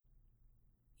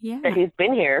that he's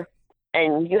been here,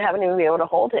 and you haven't even been able to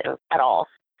hold him at all.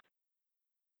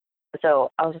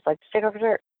 So I was just like, just take off your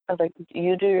shirt. I was like,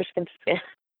 you do your skin to skin.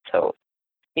 So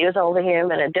he was holding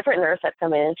him, and a different nurse had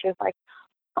come in, and she was like,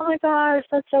 oh my gosh,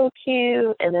 that's so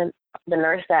cute. And then the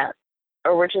nurse that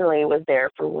originally was there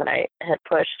for when I had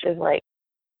pushed, she was like,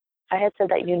 I had said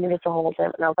that you needed to hold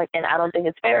him. And I was like, and I don't think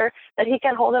it's fair that he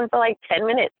can't hold him for like 10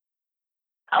 minutes.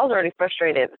 I was already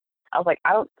frustrated. I was like,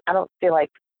 I don't feel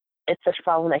like it's such a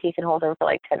problem that he can hold him for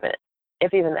like 10 minutes,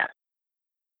 if even that.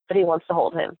 But he wants to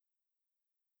hold him.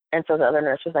 And so the other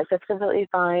nurse was like, that's completely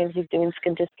fine. He's doing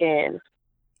skin to skin.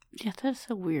 Yeah, that's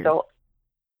so weird.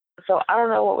 So I don't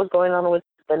know what was going on with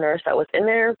the nurse that was in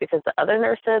there, because the other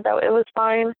nurse said that it was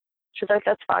fine. She's like,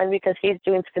 that's fine because he's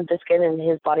doing skin to skin and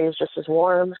his body is just as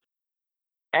warm.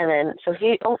 And then, so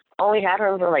he only had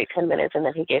him for like 10 minutes, and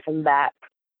then he gave him back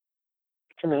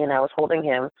to me, and I was holding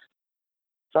him.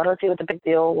 So I don't see what the big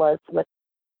deal was with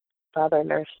the other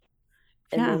nurse.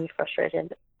 It made me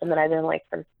frustrated, and then I didn't like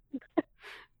her.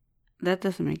 That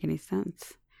doesn't make any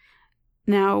sense.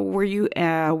 Now, were you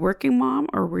a working mom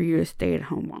or were you a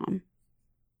stay-at-home mom?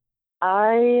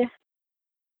 I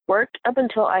worked up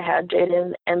until I had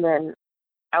Jaden, and then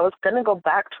I was going to go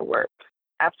back to work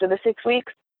after the 6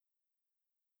 weeks.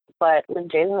 But when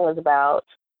Jaden was about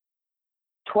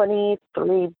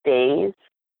 23 days,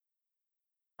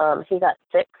 he got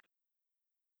sick.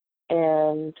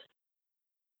 And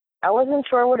I wasn't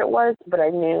sure what it was, but I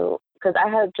knew, because I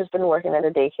had just been working at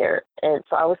a daycare. And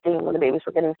so I was seeing when the babies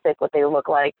were getting sick, what they look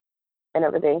like and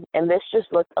everything. And this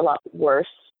just looked a lot worse.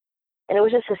 And it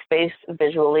was just his face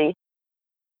visually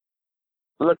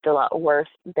looked a lot worse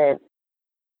than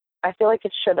I feel like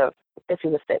it should have if he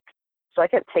was sick. So I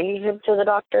kept taking him to the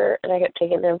doctor, and I kept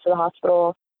taking him to the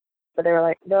hospital. But they were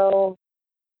like, no.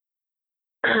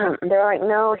 They're like,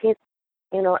 no, he's,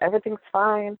 everything's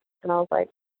fine. And I was like,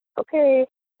 okay.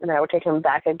 And I would take him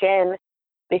back again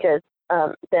because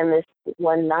then this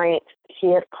one night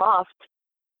he had coughed,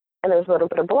 and there was a little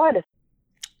bit of blood.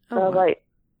 And I was like,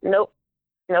 nope,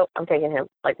 I'm taking him.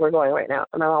 Like, we're going right now.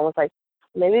 And my mom was like,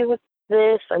 maybe it was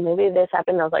this or maybe this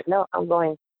happened. And I was like, no, I'm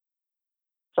going.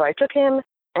 So I took him,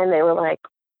 and they were like,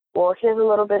 well, he has a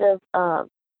little bit of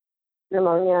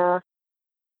pneumonia,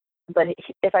 but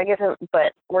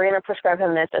but we're going to prescribe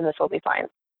him this, and this will be fine.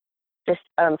 Just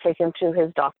take him to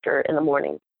his doctor in the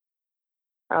morning.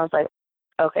 I was like,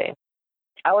 okay.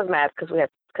 I was mad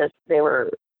because they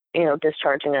were,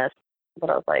 discharging us, but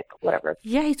I was like, whatever.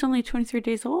 Yeah, he's only 23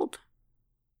 days old.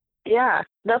 Yeah,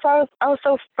 that's why I was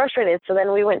so frustrated. So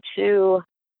then we went we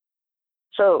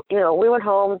went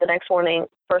home the next morning.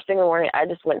 First thing in the morning, I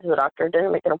just went to the doctor.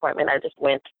 Didn't make an appointment. I just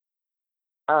went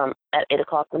at 8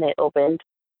 o'clock when they opened,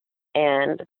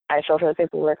 and I showed her the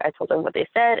paperwork. I told them what they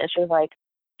said, and she was like,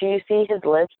 do you see his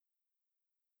lips?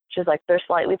 She's like, they're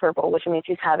slightly purple, which means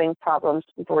he's having problems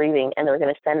breathing, and they're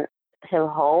going to send him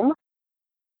home.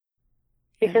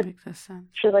 Because that makes sense.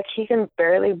 She's like, he's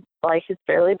barely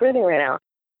breathing right now.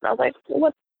 And I was like,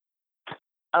 what?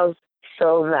 I was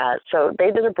so mad. So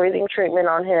they did a breathing treatment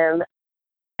on him,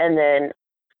 and then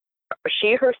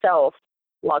she herself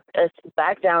locked us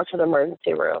back down to the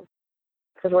emergency room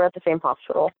because we're at the same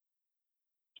hospital.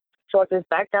 She locked us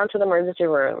back down to the emergency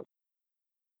room,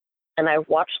 and I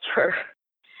watched her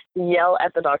yell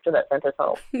at the doctor that sent us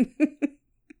home.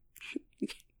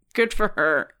 Good for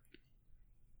her.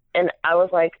 And I was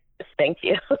like, thank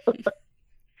you.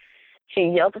 She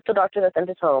yelled at the doctor that sent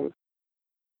us home,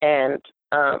 and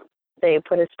they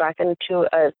put us back into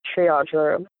a triage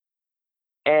room,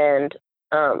 and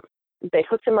they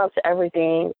hooked him up to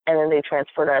everything, and then they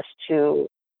transferred us to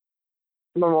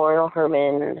Memorial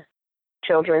Hermann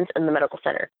Children's in the Medical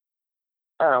Center,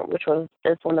 which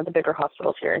is one of the bigger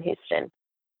hospitals here in Houston.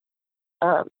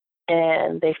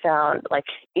 And they found like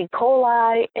E.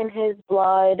 coli in his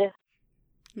blood.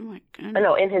 Oh my goodness.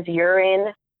 No, in his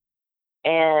urine,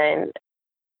 and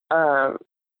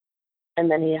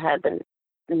then he had the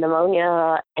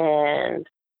pneumonia and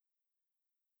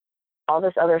all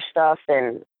this other stuff,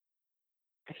 and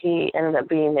he ended up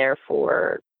being there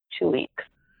for 2 weeks.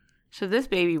 So this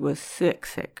baby was sick.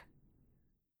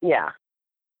 Yeah.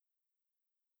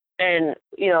 And,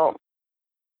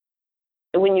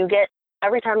 when you get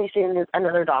every time you see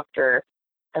another doctor,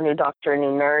 a new doctor, a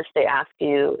new nurse, they ask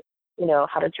you,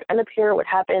 how did you end up here? What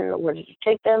happened? Where did you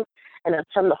take them? And it's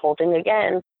the whole thing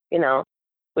again.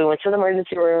 We went to the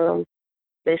emergency room.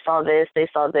 They saw this. They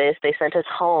sent us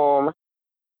home.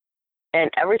 And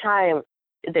every time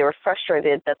they were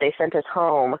frustrated that they sent us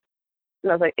home.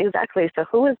 And I was like, exactly. So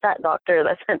who is that doctor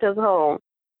that sent us home?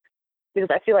 Because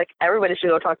I feel like everybody should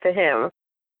go talk to him.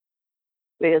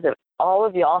 Because if all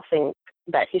of y'all think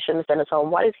that he shouldn't send us home,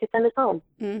 why did he send us home?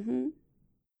 Mm-hmm.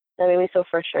 That made me so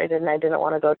frustrated, and I didn't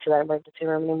want to go to that emergency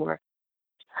room anymore.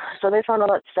 So they found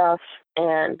all that stuff,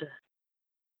 and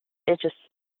it just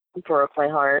broke my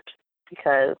heart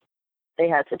because they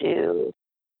had to do,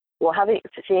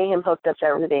 seeing him hooked up to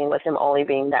everything with him only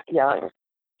being that young,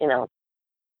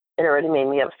 it already made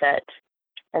me upset.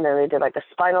 And then they did like a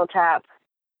spinal tap,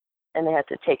 and they had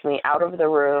to take me out of the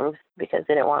room because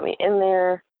they didn't want me in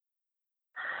there.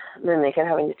 And then they kept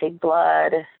having to take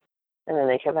blood, and then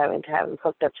they kept having to have him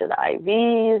hooked up to the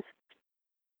IVs.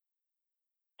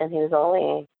 And he was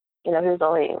only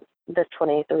just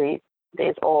 23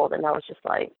 days old, and I was just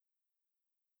like,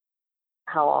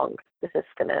 how long is this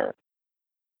gonna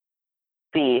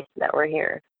be that we're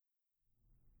here?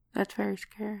 That's very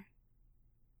scary.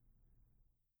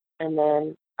 And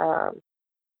then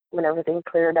when everything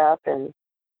cleared up and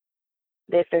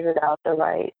they figured out the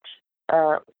right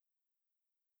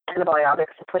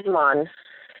antibiotics to put him on,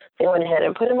 they went ahead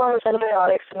and put him on those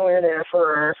antibiotics, and we were there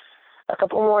for a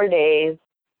couple more days.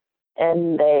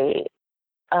 And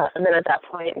and then at that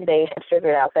point, they had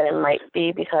figured out that it might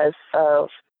be because of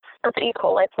the E.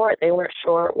 coli port. They weren't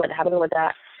sure what happened with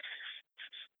that.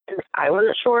 And I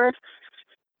wasn't sure.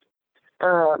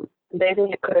 They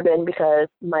think it could have been because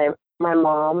my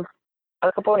mom,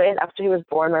 a couple of days after he was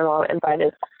born, my mom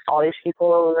invited all these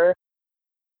people over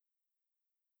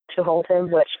to hold him,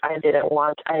 which I didn't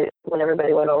want. When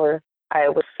everybody went over, I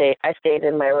stayed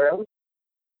in my room,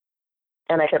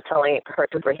 and I kept telling her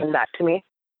to bring him back to me,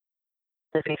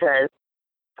 just because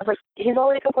I was like, he's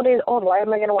only a couple of days old. Why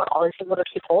am I going to want all these people to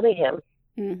keep holding him?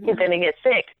 Mm-hmm. He's going to get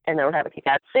sick, and then what happened? He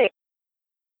got sick.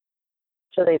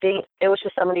 So they think it was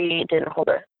just somebody didn't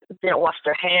wash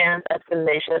their hands as good as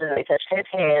they should, and they touched his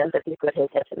hands, and he put his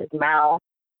hands in his mouth.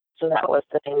 So that was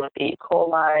the thing with the E.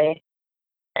 coli.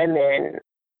 And then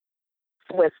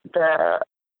with the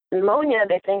pneumonia,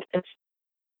 they think it's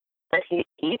that he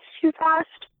eats too fast.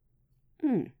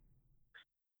 Mm.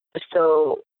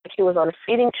 So he was on a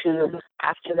feeding tube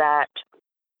after that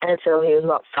until he was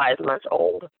about 5 months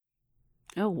old.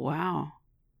 Oh, wow.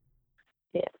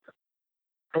 Yeah.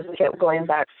 Because we kept going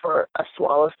back for a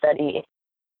swallow study.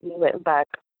 We went back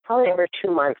probably every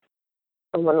 2 months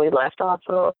from when we left the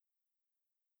hospital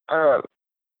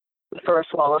for a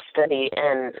swallow study,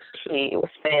 and he was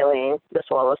failing the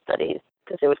swallow studies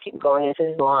because it would keep going into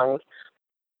his lungs.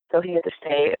 So he had to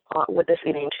stay with the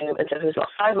feeding tube until he was about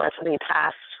 5 months when he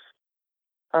passed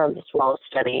the swallow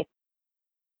study.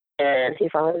 And he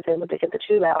finally was able to get the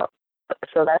tube out.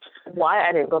 So that's why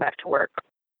I didn't go back to work,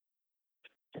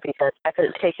 because I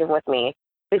couldn't take him with me.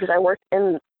 Because I worked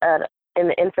in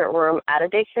the infant room at a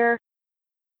daycare,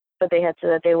 but they had said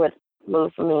that they would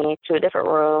move me to a different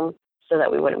room so that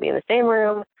we wouldn't be in the same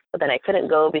room. But then I couldn't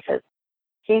go because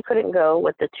he couldn't go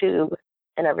with the tube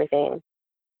and everything.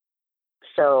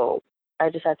 So I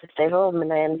just had to stay home,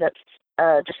 and I ended up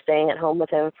just staying at home with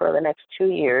him for the next 2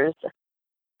 years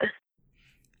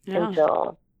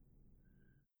until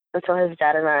his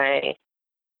dad and I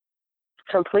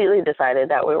completely decided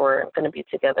that we weren't going to be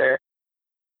together.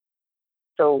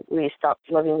 So we stopped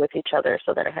living with each other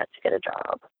so that I had to get a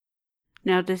job.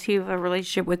 Now, does he have a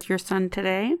relationship with your son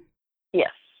today?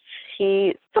 Yes.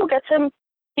 He still gets him.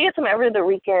 He gets him every other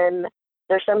weekend.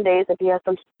 There's some days if he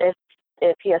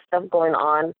has stuff going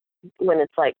on when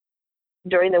it's like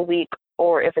during the week,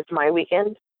 or if it's my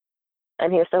weekend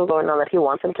and he has stuff going on that he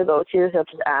wants him to go to, he'll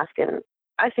just ask. And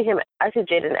I see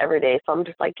Jaden every day, so I'm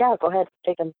just like, yeah, go ahead,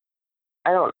 take him.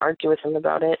 I don't argue with him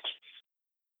about it.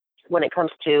 When it comes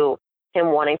to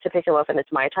him wanting to pick him up and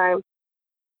it's my time,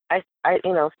 I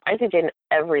see Jaden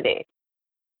every day.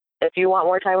 If you want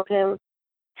more time with him,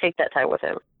 take that time with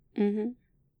him. Mm-hmm.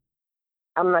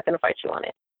 I'm not going to fight you on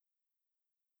it.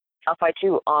 I'll fight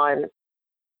you on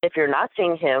if you're not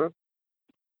seeing him,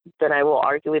 then I will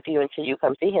argue with you until you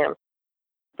come see him.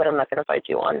 But I'm not going to fight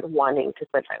you on wanting to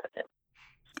spend time with him.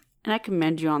 And I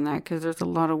commend you on that, because there's a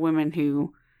lot of women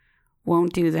who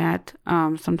won't do that.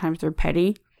 Sometimes they're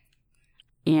petty.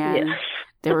 And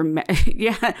they were,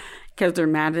 because they're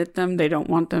mad at them. They don't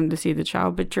want them to see the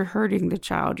child, but you're hurting the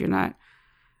child. You're not,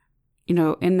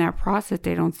 in that process,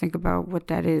 they don't think about what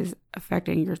that is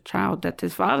affecting your child. That's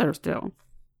his father still.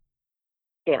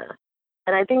 Yeah.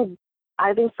 And I think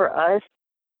for us,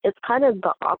 it's kind of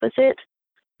the opposite,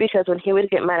 because when he would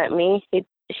get mad at me,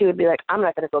 she would be like, I'm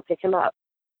not going to go pick him up.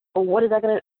 Well, what is that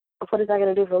going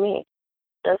to do for me?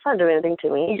 That's not doing anything to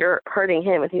me. You're hurting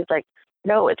him. And he's like,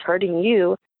 no, it's hurting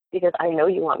you because I know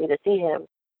you want me to see him.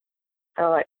 And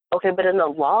I'm like, okay, but in the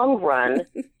long run,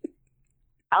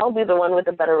 I'll be the one with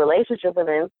a better relationship with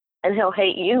him, and he'll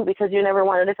hate you because you never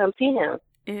wanted to come see him.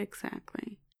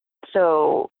 Exactly.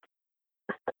 So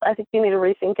I think you need to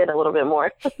rethink it a little bit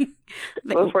more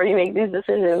before you make these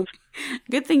decisions.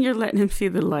 Good thing you're letting him see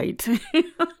the light.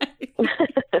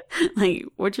 Like,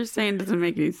 what you're saying doesn't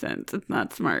make any sense. It's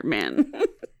not smart, man.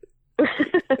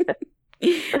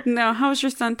 Now, how's your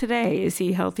son today? Is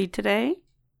he healthy today?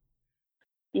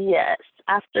 Yes.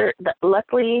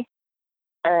 Luckily,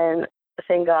 and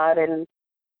thank God, and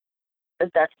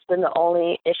that's been the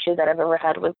only issue that I've ever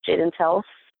had with Jaden's health.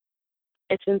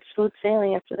 It's been smooth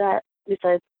sailing after that.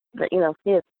 Besides that, he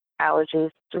has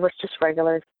allergies. It was just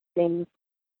regular things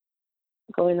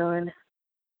going on.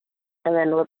 And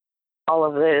then with all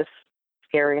of this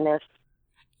scariness.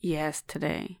 Yes,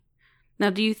 today. Now,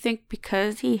 do you think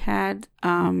because he had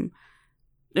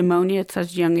pneumonia at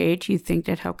such a young age, you think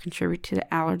that helped contribute to the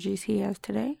allergies he has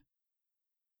today?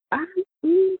 I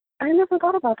never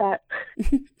thought about that.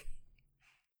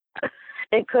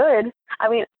 It could. I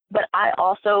mean, but I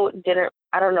also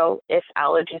I don't know if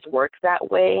allergies work that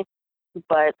way,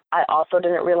 but I also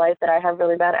didn't realize that I have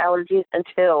really bad allergies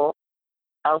until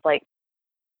I was like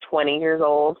 20 years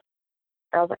old.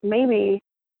 And I was like, maybe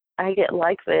I get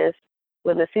like this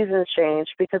when the seasons change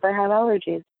because I have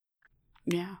allergies.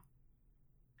 Yeah.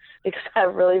 Because I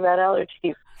have really bad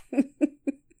allergies.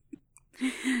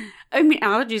 I mean,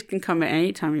 allergies can come at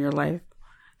any time in your life.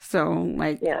 So,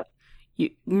 like, yeah.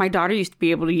 My daughter used to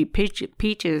be able to eat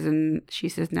peaches, and she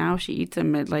says now she eats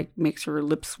them, it like makes her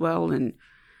lips swell, and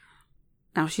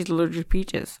now she's allergic to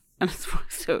peaches. And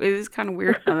so it is kind of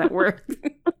weird how that works.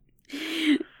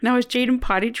 Now, is Jaden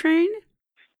potty trained?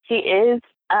 He is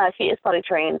potty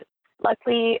trained.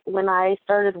 Luckily, when I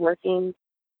started working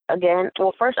again,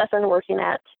 well, first I started working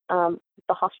at the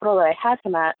hospital that I had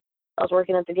him at. I was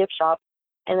working at the gift shop,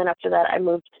 and then after that, I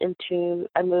moved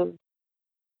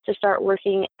to start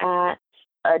working at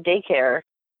a daycare,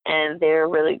 and they're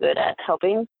really good at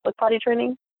helping with potty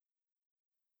training.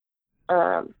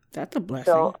 That's a blessing.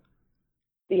 So,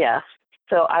 yeah.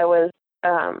 So I was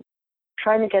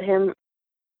trying to get him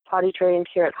potty trained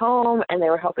here at home, and they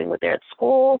were helping with there at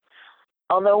school.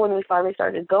 Although when we finally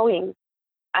started going,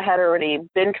 I had already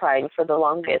been trying for the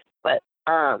longest, but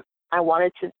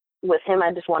with him,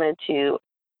 I just wanted to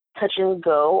touch and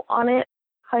go on it,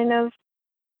 kind of.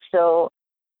 So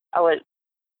I would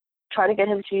try to get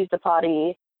him to use the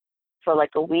potty for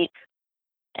like a week,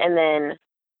 and then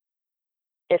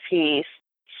if he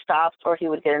stopped or he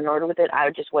would get annoyed with it, I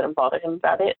just wouldn't bother him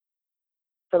about it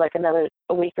for like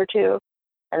a week or two,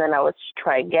 and then I would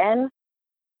try again,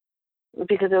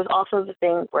 because there was also the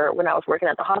thing where when I was working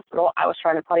at the hospital, I was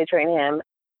trying to potty train him,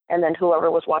 and then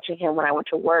whoever was watching him when I went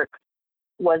to work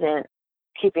wasn't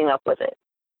keeping up with it.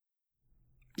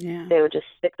 Yeah. They would just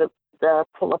stick the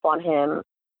pull up on him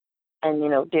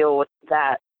and, deal with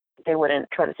that. They wouldn't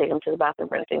try to take him to the bathroom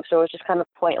or anything. So it was just kind of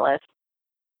pointless.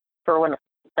 For when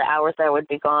the hours that I would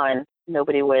be gone,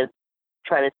 nobody would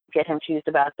try to get him to use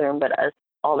the bathroom, but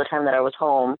all the time that I was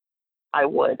home, I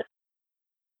would.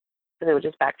 So they would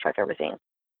just backtrack everything.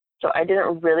 So I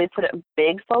didn't really put a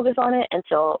big focus on it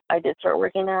until I did start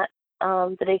working at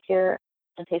the daycare,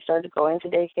 and he started going to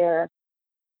daycare.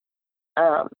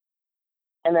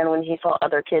 And then when he saw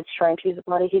other kids trying to use the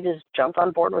potty, he just jumped on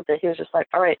board with it. He was just like,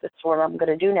 all right, that's what I'm going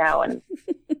to do now. And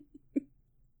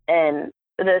and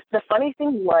the funny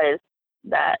thing was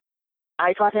that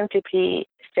I taught him to pee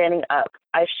standing up.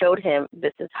 I showed him,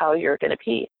 this is how you're going to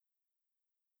pee.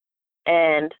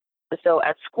 And so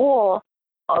at school,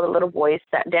 all the little boys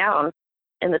sat down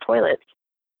in the toilets.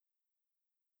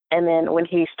 And then when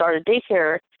he started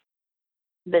daycare,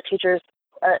 the teachers,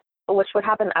 which would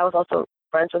happen, I was also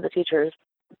friends with the teachers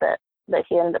that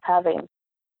he ended up having.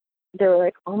 They were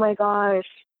like, oh my gosh,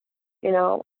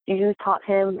 you taught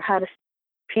him how to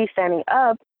pee standing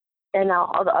up, and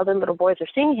now all the other little boys are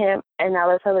seeing him, and now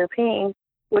that's how they're peeing,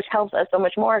 which helps us so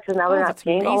much more because now they're not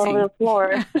peeing all over the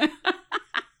floor.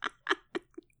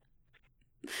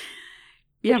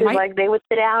 Yeah, like they would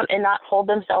sit down and not hold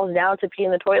themselves down to pee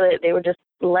in the toilet. They would just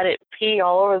let it pee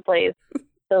all over the place.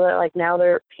 So that like now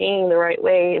they're peeing the right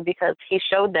way because he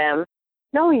showed them,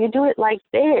 no, you do it like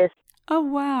this. Oh,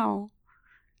 wow.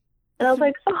 And I was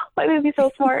like, oh, my baby's so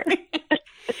smart.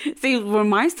 See, when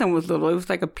my son was little, it was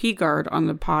like a pee guard on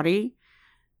the potty.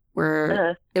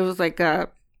 where it was like an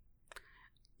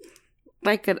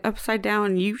upside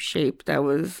down U shape that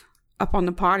was up on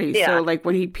the potty. Yeah. So like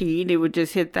when he peed, it would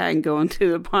just hit that and go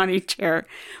into the potty chair.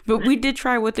 But we did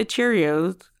try with the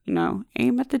Cheerios,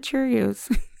 aim at the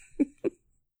Cheerios.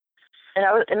 And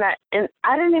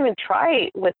I didn't even try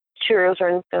with Cheerios or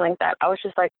anything like that. I was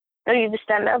just like, no, you just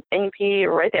stand up and you pee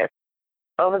right there,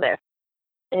 over there.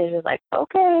 And he's just like,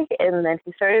 okay. And then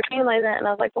he started peeing like that, and I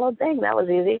was like, well, dang, that was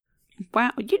easy.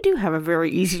 Wow, you do have a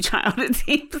very easy child, it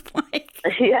seems like.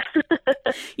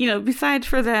 Yeah. Besides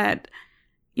for that,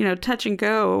 touch and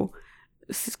go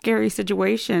scary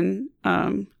situation,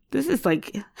 this is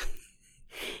like,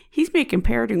 he's making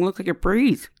parenting look like a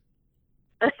breeze.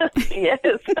 Yes.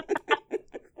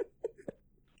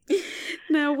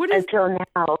 Now, what is... Until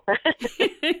now.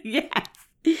 Yes.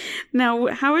 Now,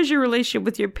 how is your relationship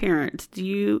with your parents?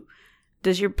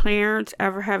 Does your parents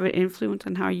ever have an influence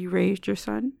on how you raised your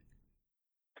son?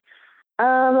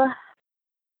 I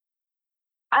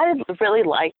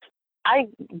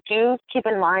do keep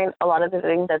in mind a lot of the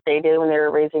things that they did when they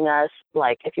were raising us.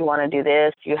 Like, if you want to do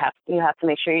this, you have to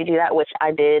make sure you do that, which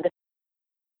I did.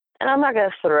 And I'm not going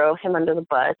to throw him under the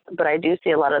bus, but I do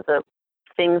see a lot of the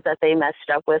things that they messed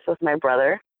up with my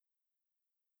brother,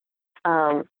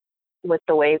 with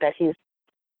the way that he's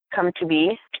come to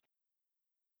be.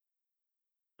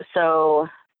 So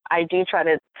I do try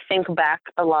to think back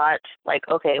a lot, like,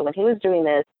 okay, when he was doing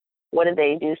this, what did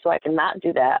they do so I can not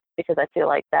do that? Because I feel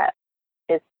like that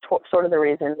is sort of the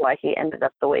reason why he ended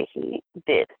up the way he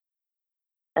did.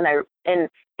 And it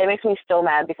makes me still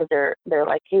mad because they're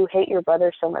like, you hate your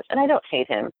brother so much. And I don't hate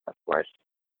him, of course.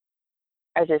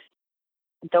 I just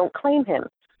don't claim him.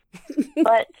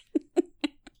 But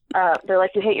they're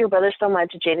like, you hate your brother so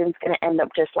much, Jaden's going to end up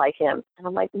just like him. And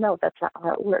I'm like, no, that's not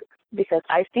how it works. Because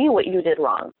I see what you did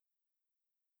wrong.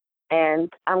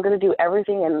 And I'm going to do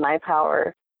everything in my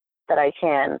power that I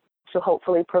can to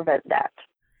hopefully prevent that.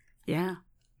 Yeah.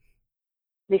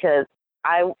 Because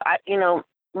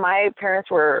my parents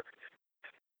I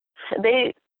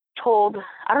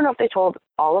don't know if they told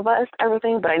all of us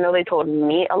everything, but I know they told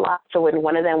me a lot. So when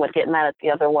one of them would get mad at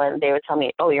the other one, they would tell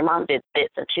me, oh, your mom did this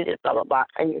and she did blah, blah, blah.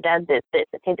 And your dad did this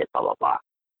and he did blah, blah, blah.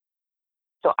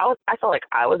 So I felt like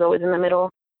I was always in the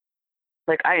middle.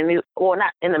 Like I knew, well,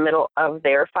 not in the middle of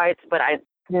their fights, but I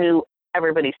knew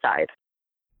everybody's side.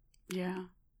 Yeah.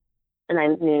 And I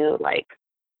knew, like,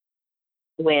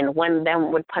 when one of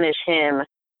them would punish him,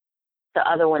 the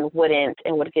other one wouldn't,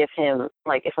 and would give him,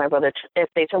 like, if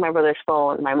they took my brother's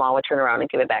phone, my mom would turn around and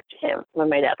give it back to him when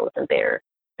my dad wasn't there.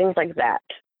 Things like that.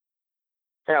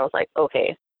 So I was like,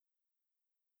 okay.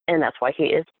 And that's why he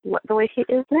is the way he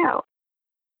is now,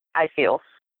 I feel.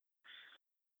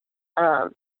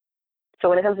 So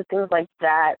when it comes to things like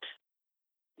that,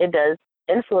 it does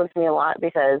influence me a lot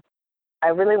because I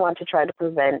really want to try to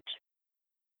prevent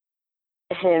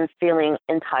him feeling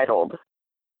entitled.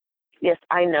 Yes,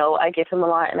 I know I give him a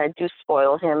lot and I do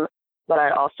spoil him, but I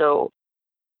also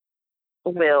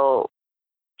will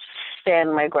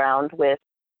stand my ground with,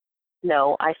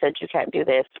 no, I said you can't do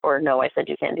this, or no, I said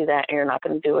you can't do that, and you're not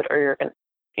going to do it, or you're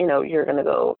going to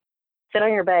go sit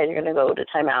on your bed, you're going to go to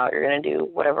timeout, you're going to do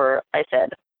whatever I said,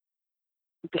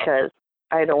 because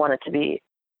I don't want it to be,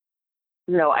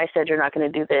 no, I said you're not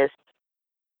going to do this.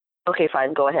 Okay,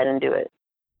 fine, go ahead and do it.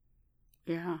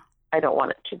 Yeah. I don't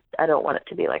want it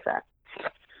to be like that.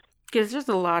 Because there's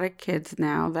a lot of kids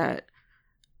now that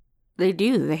they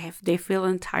feel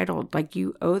entitled, like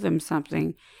you owe them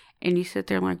something, and you sit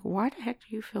there like, why the heck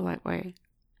do you feel that way?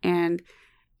 And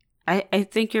I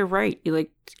think you're right.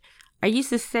 I used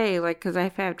to say, like, because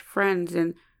I've had friends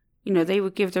and, they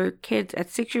would give their kids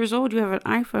at 6 years old, you have an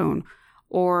iPhone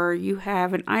or you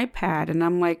have an iPad. And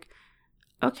I'm like,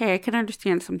 okay, I can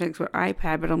understand some things with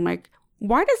iPad, but I'm like,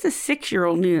 why does a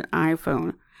 6-year-old need an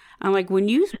iPhone? I'm like, when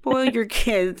you spoil your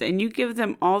kids and you give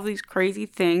them all these crazy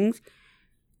things,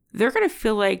 they're going to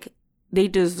feel like they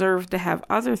deserve to have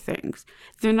other things.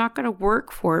 They're not going to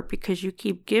work for it because you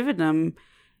keep giving them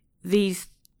these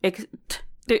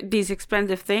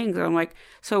expensive things. I'm like,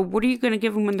 so what are you going to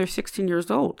give them when they're 16 years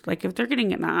old? Like, if they're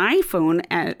getting an iPhone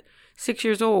at 6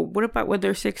 years old, what about when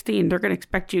they're 16? They're going to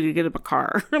expect you to get them a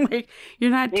car. Like,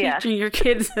 you're not teaching your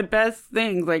kids the best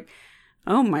things. Like,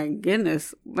 oh my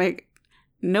goodness. Like,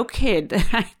 no kid,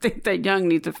 I think, that young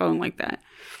needs a phone like that.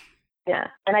 Yeah.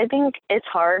 And I think it's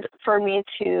hard for me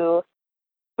to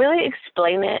really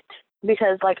explain it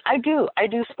because, like, I do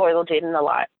spoil Jaden a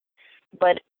lot.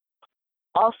 But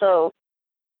also,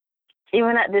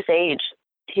 even at this age,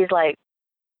 he's like,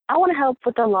 I want to help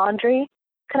with the laundry.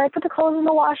 Can I put the clothes in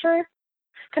the washer?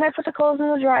 Can I put the clothes in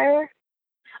the dryer?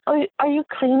 oh, are you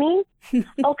cleaning?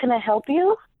 Oh, can I help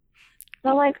you?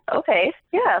 And I'm like, okay,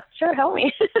 yeah, sure, help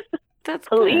me. That's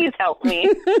Please good. help me.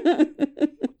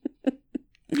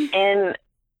 And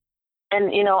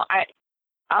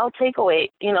I'll take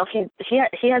away. He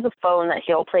has a phone that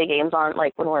he'll play games on,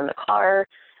 like when we're in the car,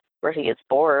 where he gets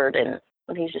bored, and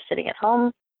when he's just sitting at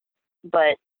home.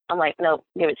 But I'm like, no,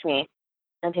 give it to me.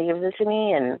 And he gives it to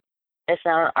me, and it's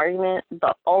not an argument.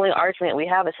 The only argument we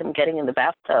have is him getting in the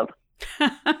bathtub.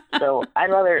 So I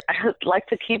would like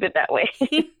to keep it that way.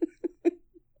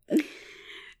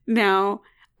 Now,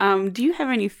 do you have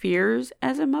any fears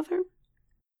as a mother?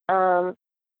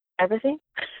 Everything.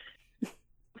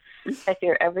 I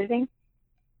fear everything.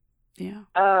 Yeah.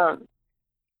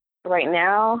 Right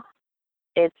now,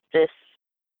 it's this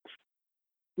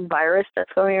virus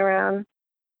that's going around,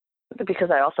 because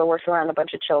I also work around a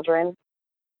bunch of children,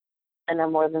 and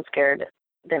I'm more than scared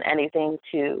than anything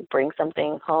to bring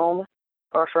something home,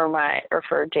 or for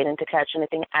Jaden to catch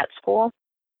anything at school.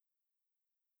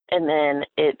 And then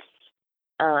it's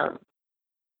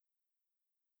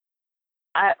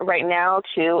right now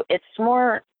too, it's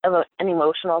more of an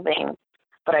emotional thing,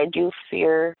 but I do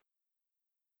fear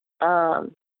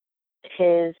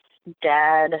his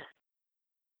dad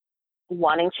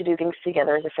wanting to do things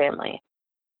together as a family.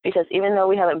 Because even though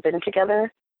we haven't been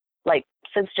together, like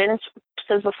since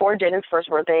before Jaden's first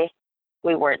birthday,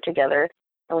 we weren't together,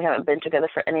 and we haven't been together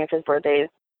for any of his birthdays.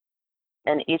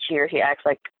 And each year he acts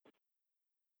like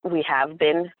we have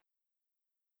been.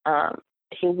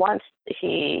 He wants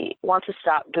to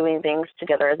stop doing things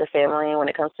together as a family when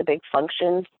it comes to big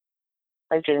functions,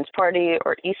 like Jaden's party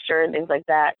or Easter and things like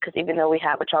that. Because even though we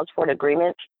have a child support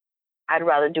agreement, I'd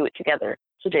rather do it together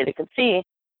so Jaden can see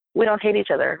we don't hate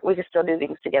each other. We can still do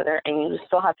things together, and you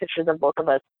still have pictures of both of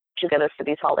us together for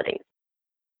these holidays.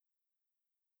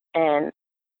 And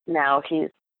now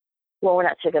we're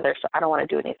not together, so I don't want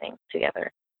to do anything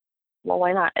together. Well,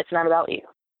 why not? It's not about you.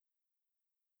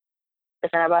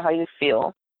 It's not about how you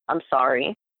feel. I'm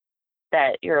sorry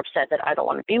that you're upset that I don't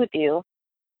want to be with you,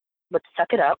 but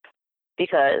suck it up,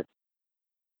 because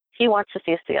he wants to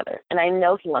see us together, and I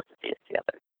know he wants to see us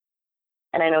together.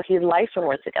 And I know he likes when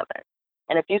we're together.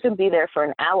 And if you can be there for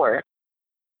an hour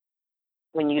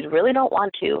when you really don't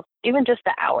want to, even just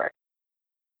an hour,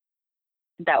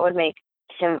 that would make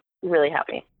him really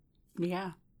happy.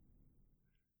 Yeah.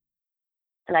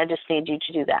 And I just need you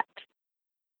to do that.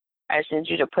 I just need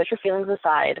you to put your feelings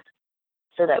aside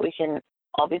so that we can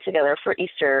all be together for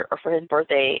Easter or for his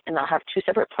birthday, and not have two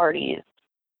separate parties,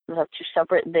 and have two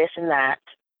separate this and that,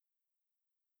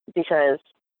 because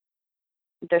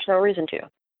there's no reason to.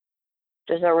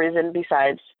 There's no reason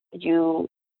besides you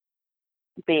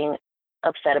being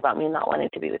upset about me not wanting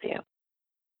to be with you,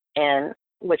 and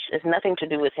which is nothing to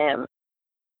do with him.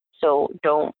 So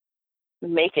don't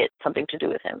make it something to do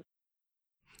with him.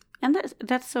 And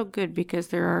that's so good, because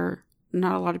there are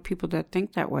not a lot of people that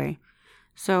think that way.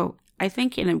 So I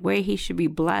think in a way he should be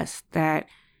blessed that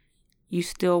you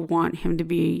still want him to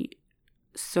be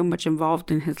so much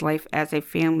involved in his life as a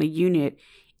family unit,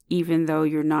 even though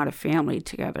you're not a family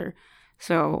together.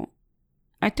 So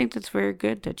I think that's very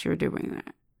good that you're doing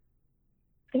that.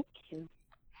 Thank you.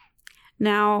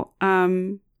 Now,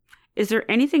 is there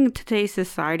anything in today's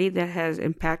society that has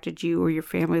impacted you or your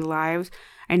family lives?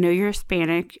 I know you're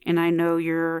Hispanic, and I know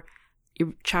your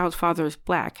child's father is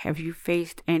Black. Have you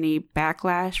faced any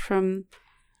backlash from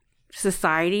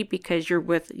society because you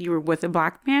were with a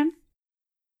Black man?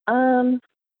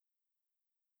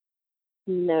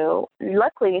 No.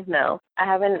 Luckily, no. I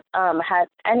haven't had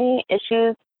any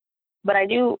issues, but I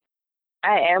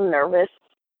am nervous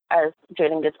as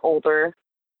Jaden gets older.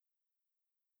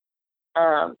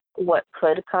 What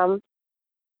could come,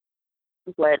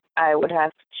 what I would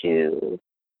have to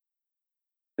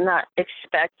not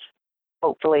expect,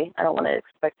 hopefully. I don't want to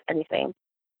expect anything,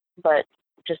 but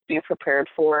just be prepared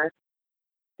for,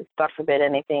 if God forbid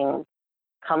anything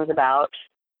comes about.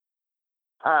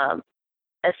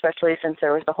 Especially since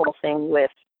there was the whole thing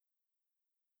with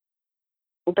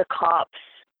the cops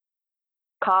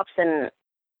and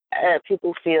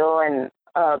people feel, and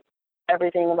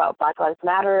everything about Black Lives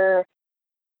Matter,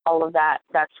 all of that.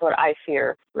 That's what I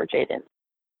fear for Jaden.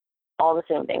 All the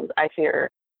same things. I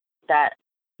fear that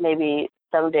maybe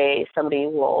someday somebody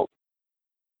will,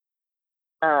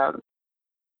 I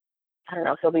don't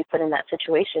know, he'll be put in that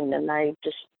situation, and I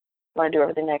just want to do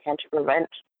everything I can to prevent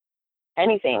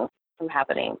anything from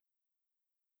happening,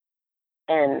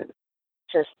 and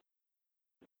just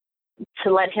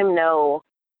to let him know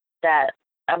that,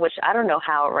 which I don't know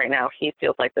how right now he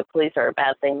feels like the police are a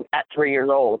bad thing at 3 years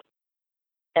old,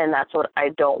 and that's what I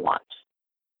don't want.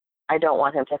 I don't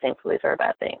want him to think police are a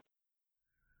bad thing.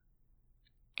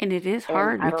 And it is And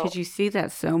hard I don't. because you see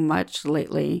that so much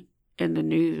lately in the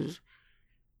news.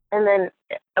 And then,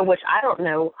 which I don't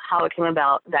know how it came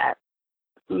about that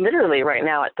literally right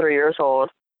now at 3 years old,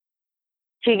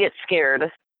 he gets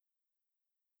scared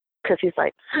because he's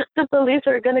like, the police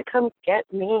are going to come get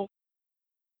me.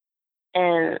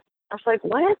 And I was like,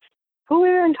 what? Who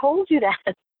even told you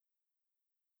that?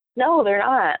 No, they're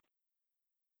not.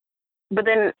 But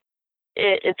then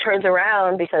it turns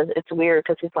around because it's weird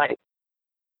because he's like,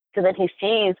 so then he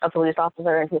sees a police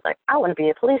officer and he's like, I want to be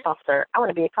a police officer. I want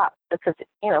to be a cop. Because,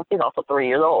 he's also 3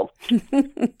 years old.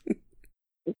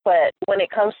 But when it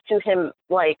comes to him,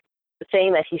 like,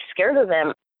 saying that he's scared of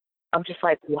them, I'm just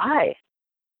like, why?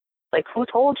 Like, who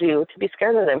told you to be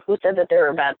scared of them? Who said that they're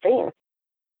a bad thing?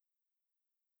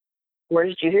 Where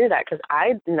did you hear that? Because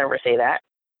I never say that.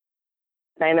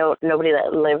 And I know nobody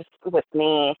that lives with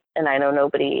me, and I know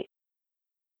nobody.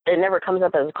 It never comes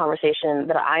up as a conversation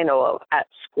that I know of at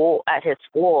school, at his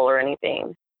school or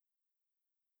anything,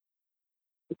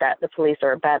 that the police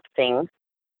are a bad thing.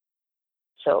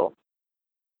 So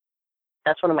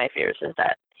that's one of my fears, is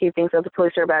that he thinks that the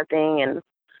police are a bad thing, and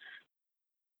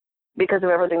because of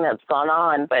everything that's gone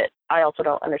on. But I also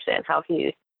don't understand how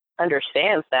he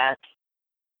understands that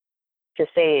to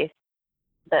say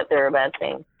that they're a bad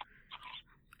thing.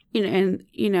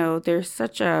 There's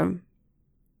such a,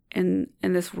 in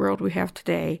this world we have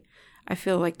today, I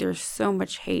feel like there's so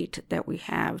much hate that we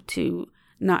have to,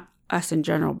 not us in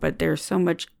general, but there's so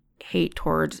much hate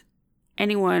towards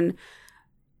anyone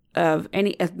of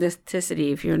any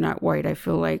ethnicity. If you're not white, I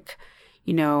feel like,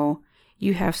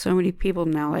 you have so many people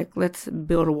now, like, let's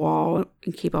build a wall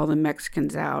and keep all the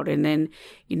Mexicans out. And then,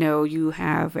 you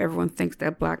have, everyone thinks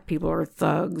that black people are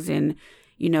thugs, and,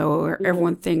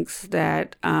 everyone thinks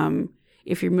that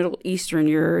if you're Middle Eastern,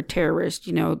 you're a terrorist.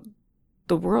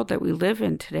 The world that we live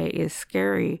in today is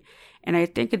scary. And I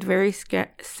think it's very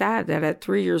sad that at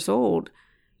 3 years old,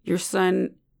 your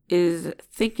son is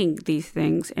thinking these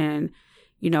things. And,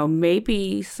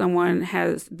 maybe someone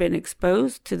has been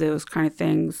exposed to those kind of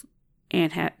things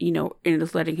and and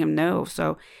is letting him know.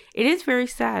 So it is very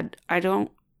sad. I don't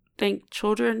think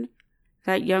children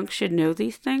that young should know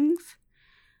these things.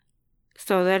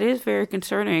 So that is very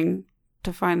concerning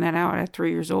to find that out at 3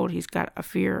 years old. He's got a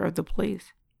fear of the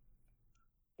police.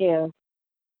 Yeah.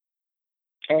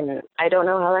 And I don't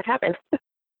know how that happened.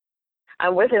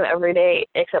 I'm with him every day,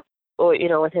 except, when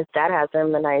his dad has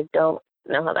him, and I don't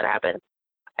know how that happened.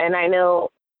 And I know,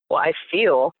 I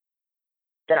feel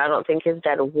that I don't think his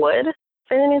dad would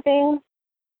say anything,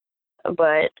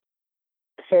 but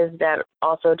his dad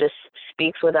also just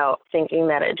speaks without thinking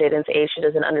that at Jaden's age, he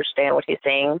doesn't understand what he's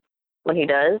saying when he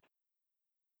does.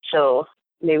 So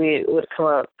maybe it would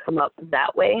come up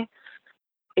that way,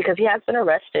 because he has been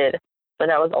arrested, but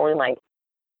that was only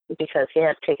because he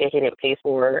had a ticket he didn't pay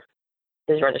for,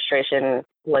 his registration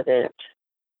wasn't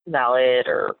valid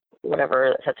or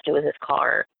whatever that had to do with his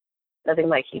car. Nothing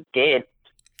like he did.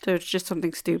 So it's just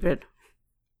something stupid.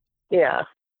 Yeah.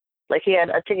 Like, he had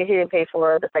a ticket he didn't pay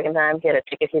for. The second time, he had a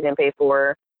ticket he didn't pay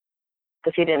for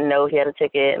because he didn't know he had a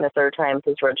ticket. And the third time,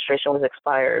 his registration was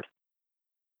expired.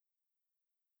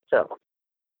 So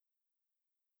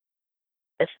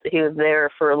he was there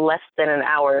for less than an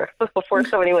hour before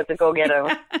somebody went to go get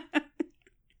him.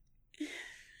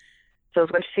 So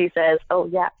it's when she says, oh,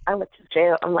 yeah, I went to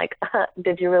jail. I'm like,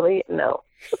 did you really? No.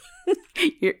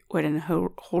 You're in a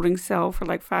holding cell for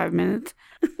 5 minutes?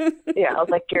 Yeah, I was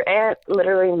like, your aunt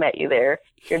literally met you there.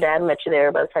 Your dad met you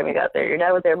there by the time you got there. Your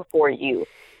dad was there before you.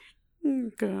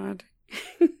 Oh, God.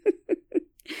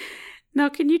 Now,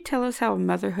 can you tell us how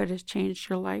motherhood has changed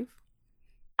your life?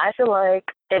 I feel like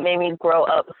it made me grow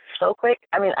up so quick.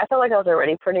 I mean, I felt like I was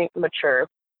already pretty mature.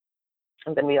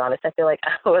 I'm going to be honest. I feel like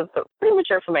I was pretty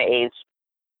mature for my age.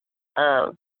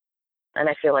 And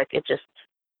I feel like it just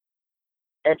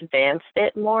advanced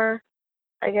it more,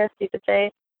 I guess you could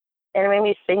say. And it made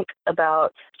me think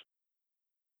about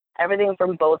everything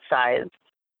from both sides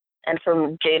and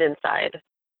from Jaden's side.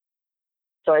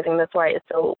 So I think that's why it's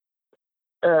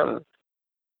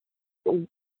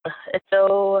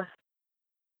so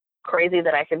crazy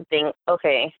that I can think,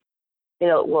 okay,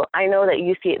 I know that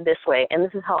you see it this way, and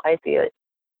this is how I see it,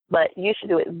 but you should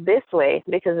do it this way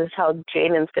because this is how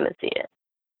Jaden's going to see it.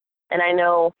 And I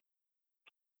know,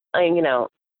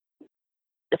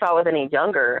 if I was any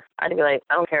younger, I'd be like,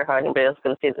 I don't care how anybody else is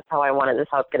going to see it. This is how I want it. This is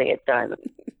how it's going to get done.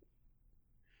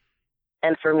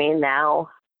 And for me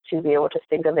now to be able to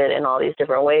think of it in all these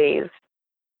different ways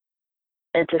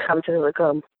and to come to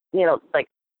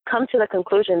come to the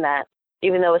conclusion that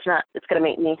even though it's going to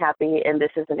make me happy and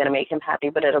this isn't going to make him happy,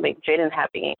 but it'll make Jaden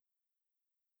happy.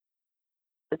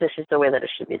 But this is the way that it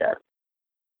should be done.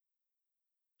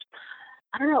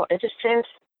 I don't know. It just changed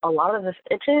a lot of this.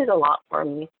 It changed a lot for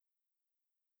me.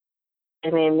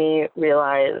 It made me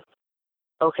realize,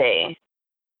 okay,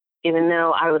 even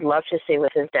though I would love to stay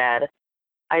with his dad,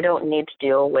 I don't need to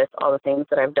deal with all the things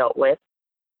that I've dealt with.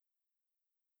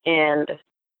 And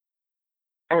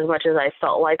as much as I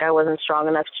felt like I wasn't strong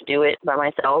enough to do it by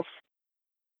myself,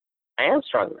 I am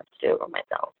strong enough to do it by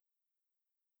myself.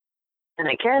 And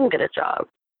I can get a job.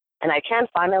 And I can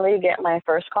finally get my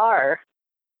first car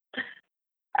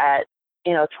at,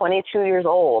 22 years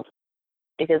old,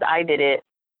 because I did it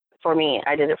for me.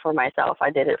 I did it for myself.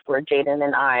 I did it for Jaden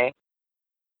and I,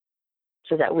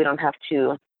 so that we don't have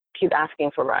to keep asking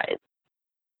for rides.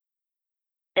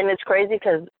 And it's crazy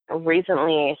because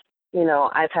recently,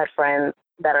 I've had friends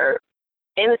that are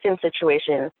in the same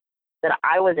situation that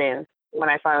I was in when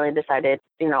I finally decided,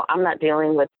 I'm not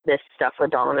dealing with this stuff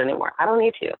with Donald anymore. I don't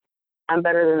need to. I'm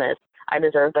better than this. I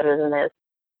deserve better than this.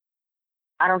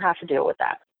 I don't have to deal with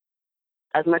that.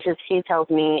 As much as he tells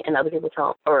me and other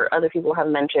people have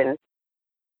mentioned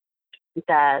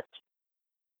that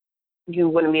you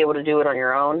wouldn't be able to do it on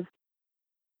your own,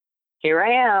 here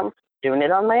I am doing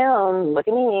it on my own. Look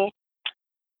at me.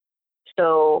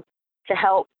 So to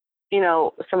help,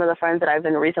 some of the friends that I've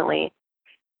been recently,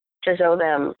 to show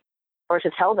them or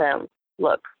to tell them,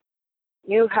 look,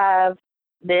 you have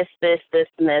this, and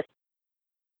this.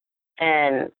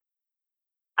 And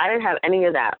I didn't have any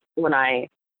of that when I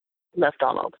left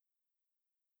Donald.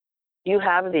 You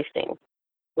have these things,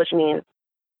 which means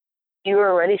you were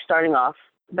already starting off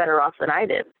better off than I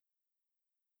did.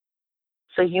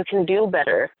 So you can do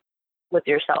better with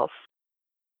yourself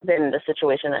than the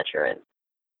situation that you're in.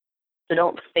 So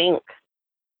don't think,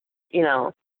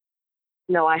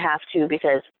 no, I have to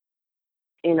because,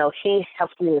 he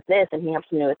helps me with this and he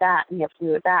helps me with that and he helps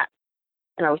me with that.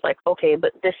 And I was like, okay,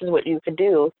 but this is what you could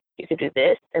do. You could do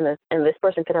this, and this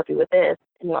person could help you with this,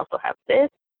 and you also have this.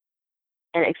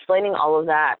 And explaining all of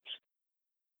that,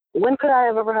 when could I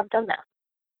have ever have done that?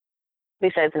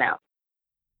 Besides now.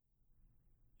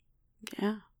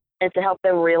 Yeah. And to help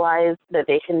them realize that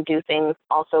they can do things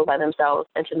also by themselves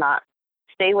and to not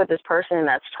stay with this person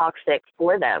that's toxic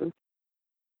for them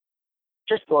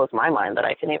just blows my mind that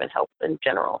I can even help in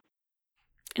general.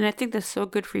 And I think that's so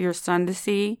good for your son to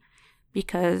see,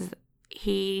 because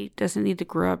he doesn't need to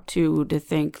grow up to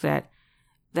think that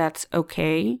that's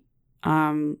okay,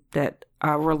 that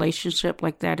a relationship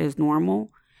like that is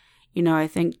normal. I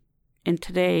think in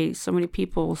today, so many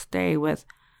people stay with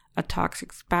a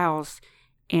toxic spouse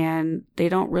and they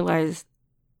don't realize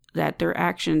that their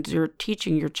actions, you're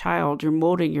teaching your child, you're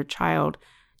molding your child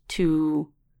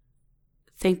to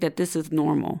think that this is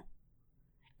normal.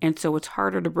 And so it's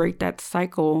harder to break that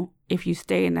cycle if you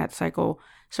stay in that cycle.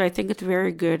 So I think it's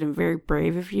very good and very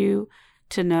brave of you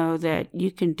to know that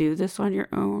you can do this on your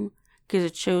own, because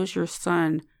it shows your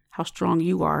son how strong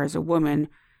you are as a woman,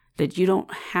 that you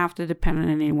don't have to depend on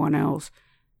anyone else.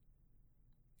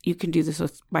 You can do this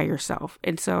by yourself.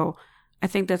 And so I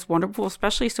think that's wonderful,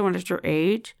 especially someone at your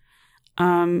age.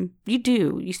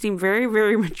 You seem very,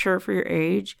 very mature for your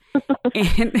age.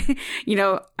 And,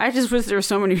 I just wish there were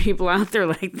so many people out there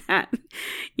like that,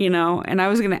 and I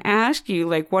was going to ask you,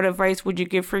 what advice would you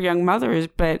give for young mothers?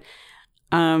 But,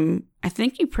 I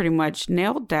think you pretty much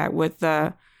nailed that with,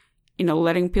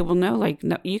 letting people know,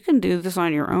 no, you can do this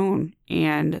on your own.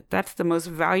 And that's the most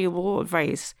valuable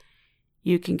advice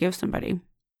you can give somebody.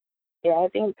 Yeah, I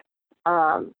think,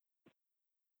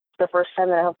 the first time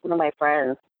that I helped one of my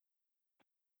friends,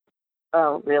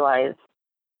 realized,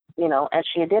 and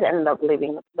she did end up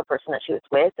leaving the person that she was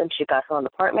with, and she got her own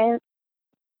apartment,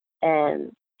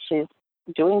 and she's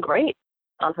doing great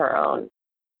on her own.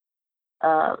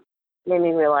 Made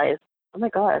me realize, oh my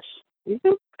gosh, you've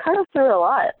been kind of through a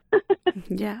lot.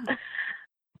 Yeah.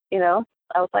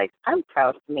 I was like, I'm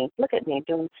proud of me. Look at me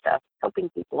doing stuff, helping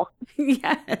people.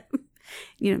 Yeah.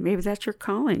 Maybe that's your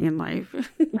calling in life.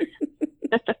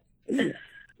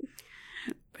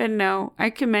 But no, I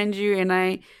commend you, and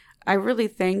I really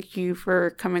thank you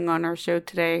for coming on our show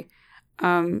today,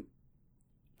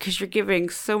 because you're giving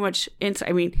so much insight.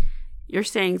 I mean, you're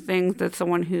saying things that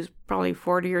someone who's probably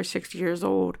 40 or 60 years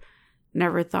old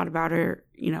never thought about or,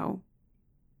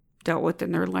 dealt with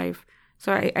in their life.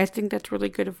 So I think that's really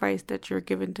good advice that you're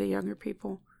giving to younger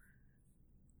people.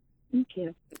 Thank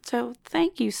you. So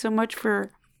thank you so much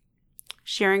for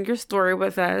sharing your story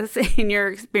with us and your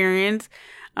experience.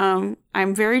 I'm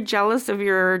very jealous of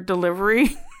your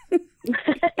delivery.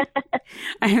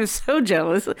 I am so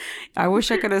jealous. I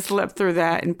wish I could have slept through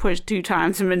that and pushed 2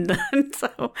 times and been done.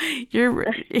 So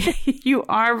you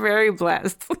are very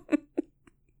blessed.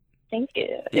 Thank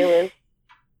you. It was,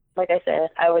 like I said,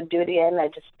 I would do it again. I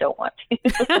just don't want to.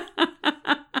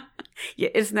 Yeah,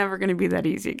 it's never going to be that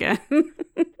easy again.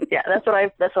 Yeah, that's what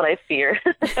I fear.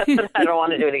 I don't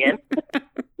want to do it again.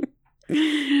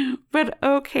 But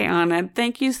okay, Anna,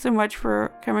 thank you so much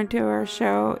for coming to our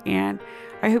show, and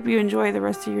I hope you enjoy the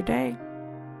rest of your day.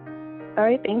 All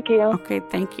right, thank you. Okay,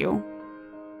 thank you.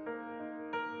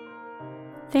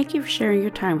 Thank you for sharing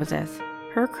your time with us.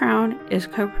 Her Crown is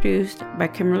co-produced by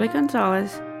Kimberly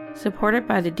Gonzalez, supported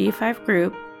by the D5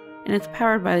 Group, and it's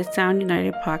powered by the Sound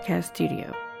United Podcast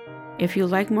Studio. If you'd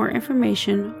like more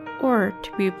information or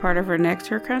to be a part of our next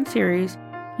Her Crown series,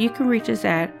 you can reach us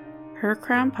at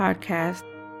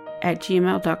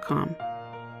hercrownpodcast@gmail.com.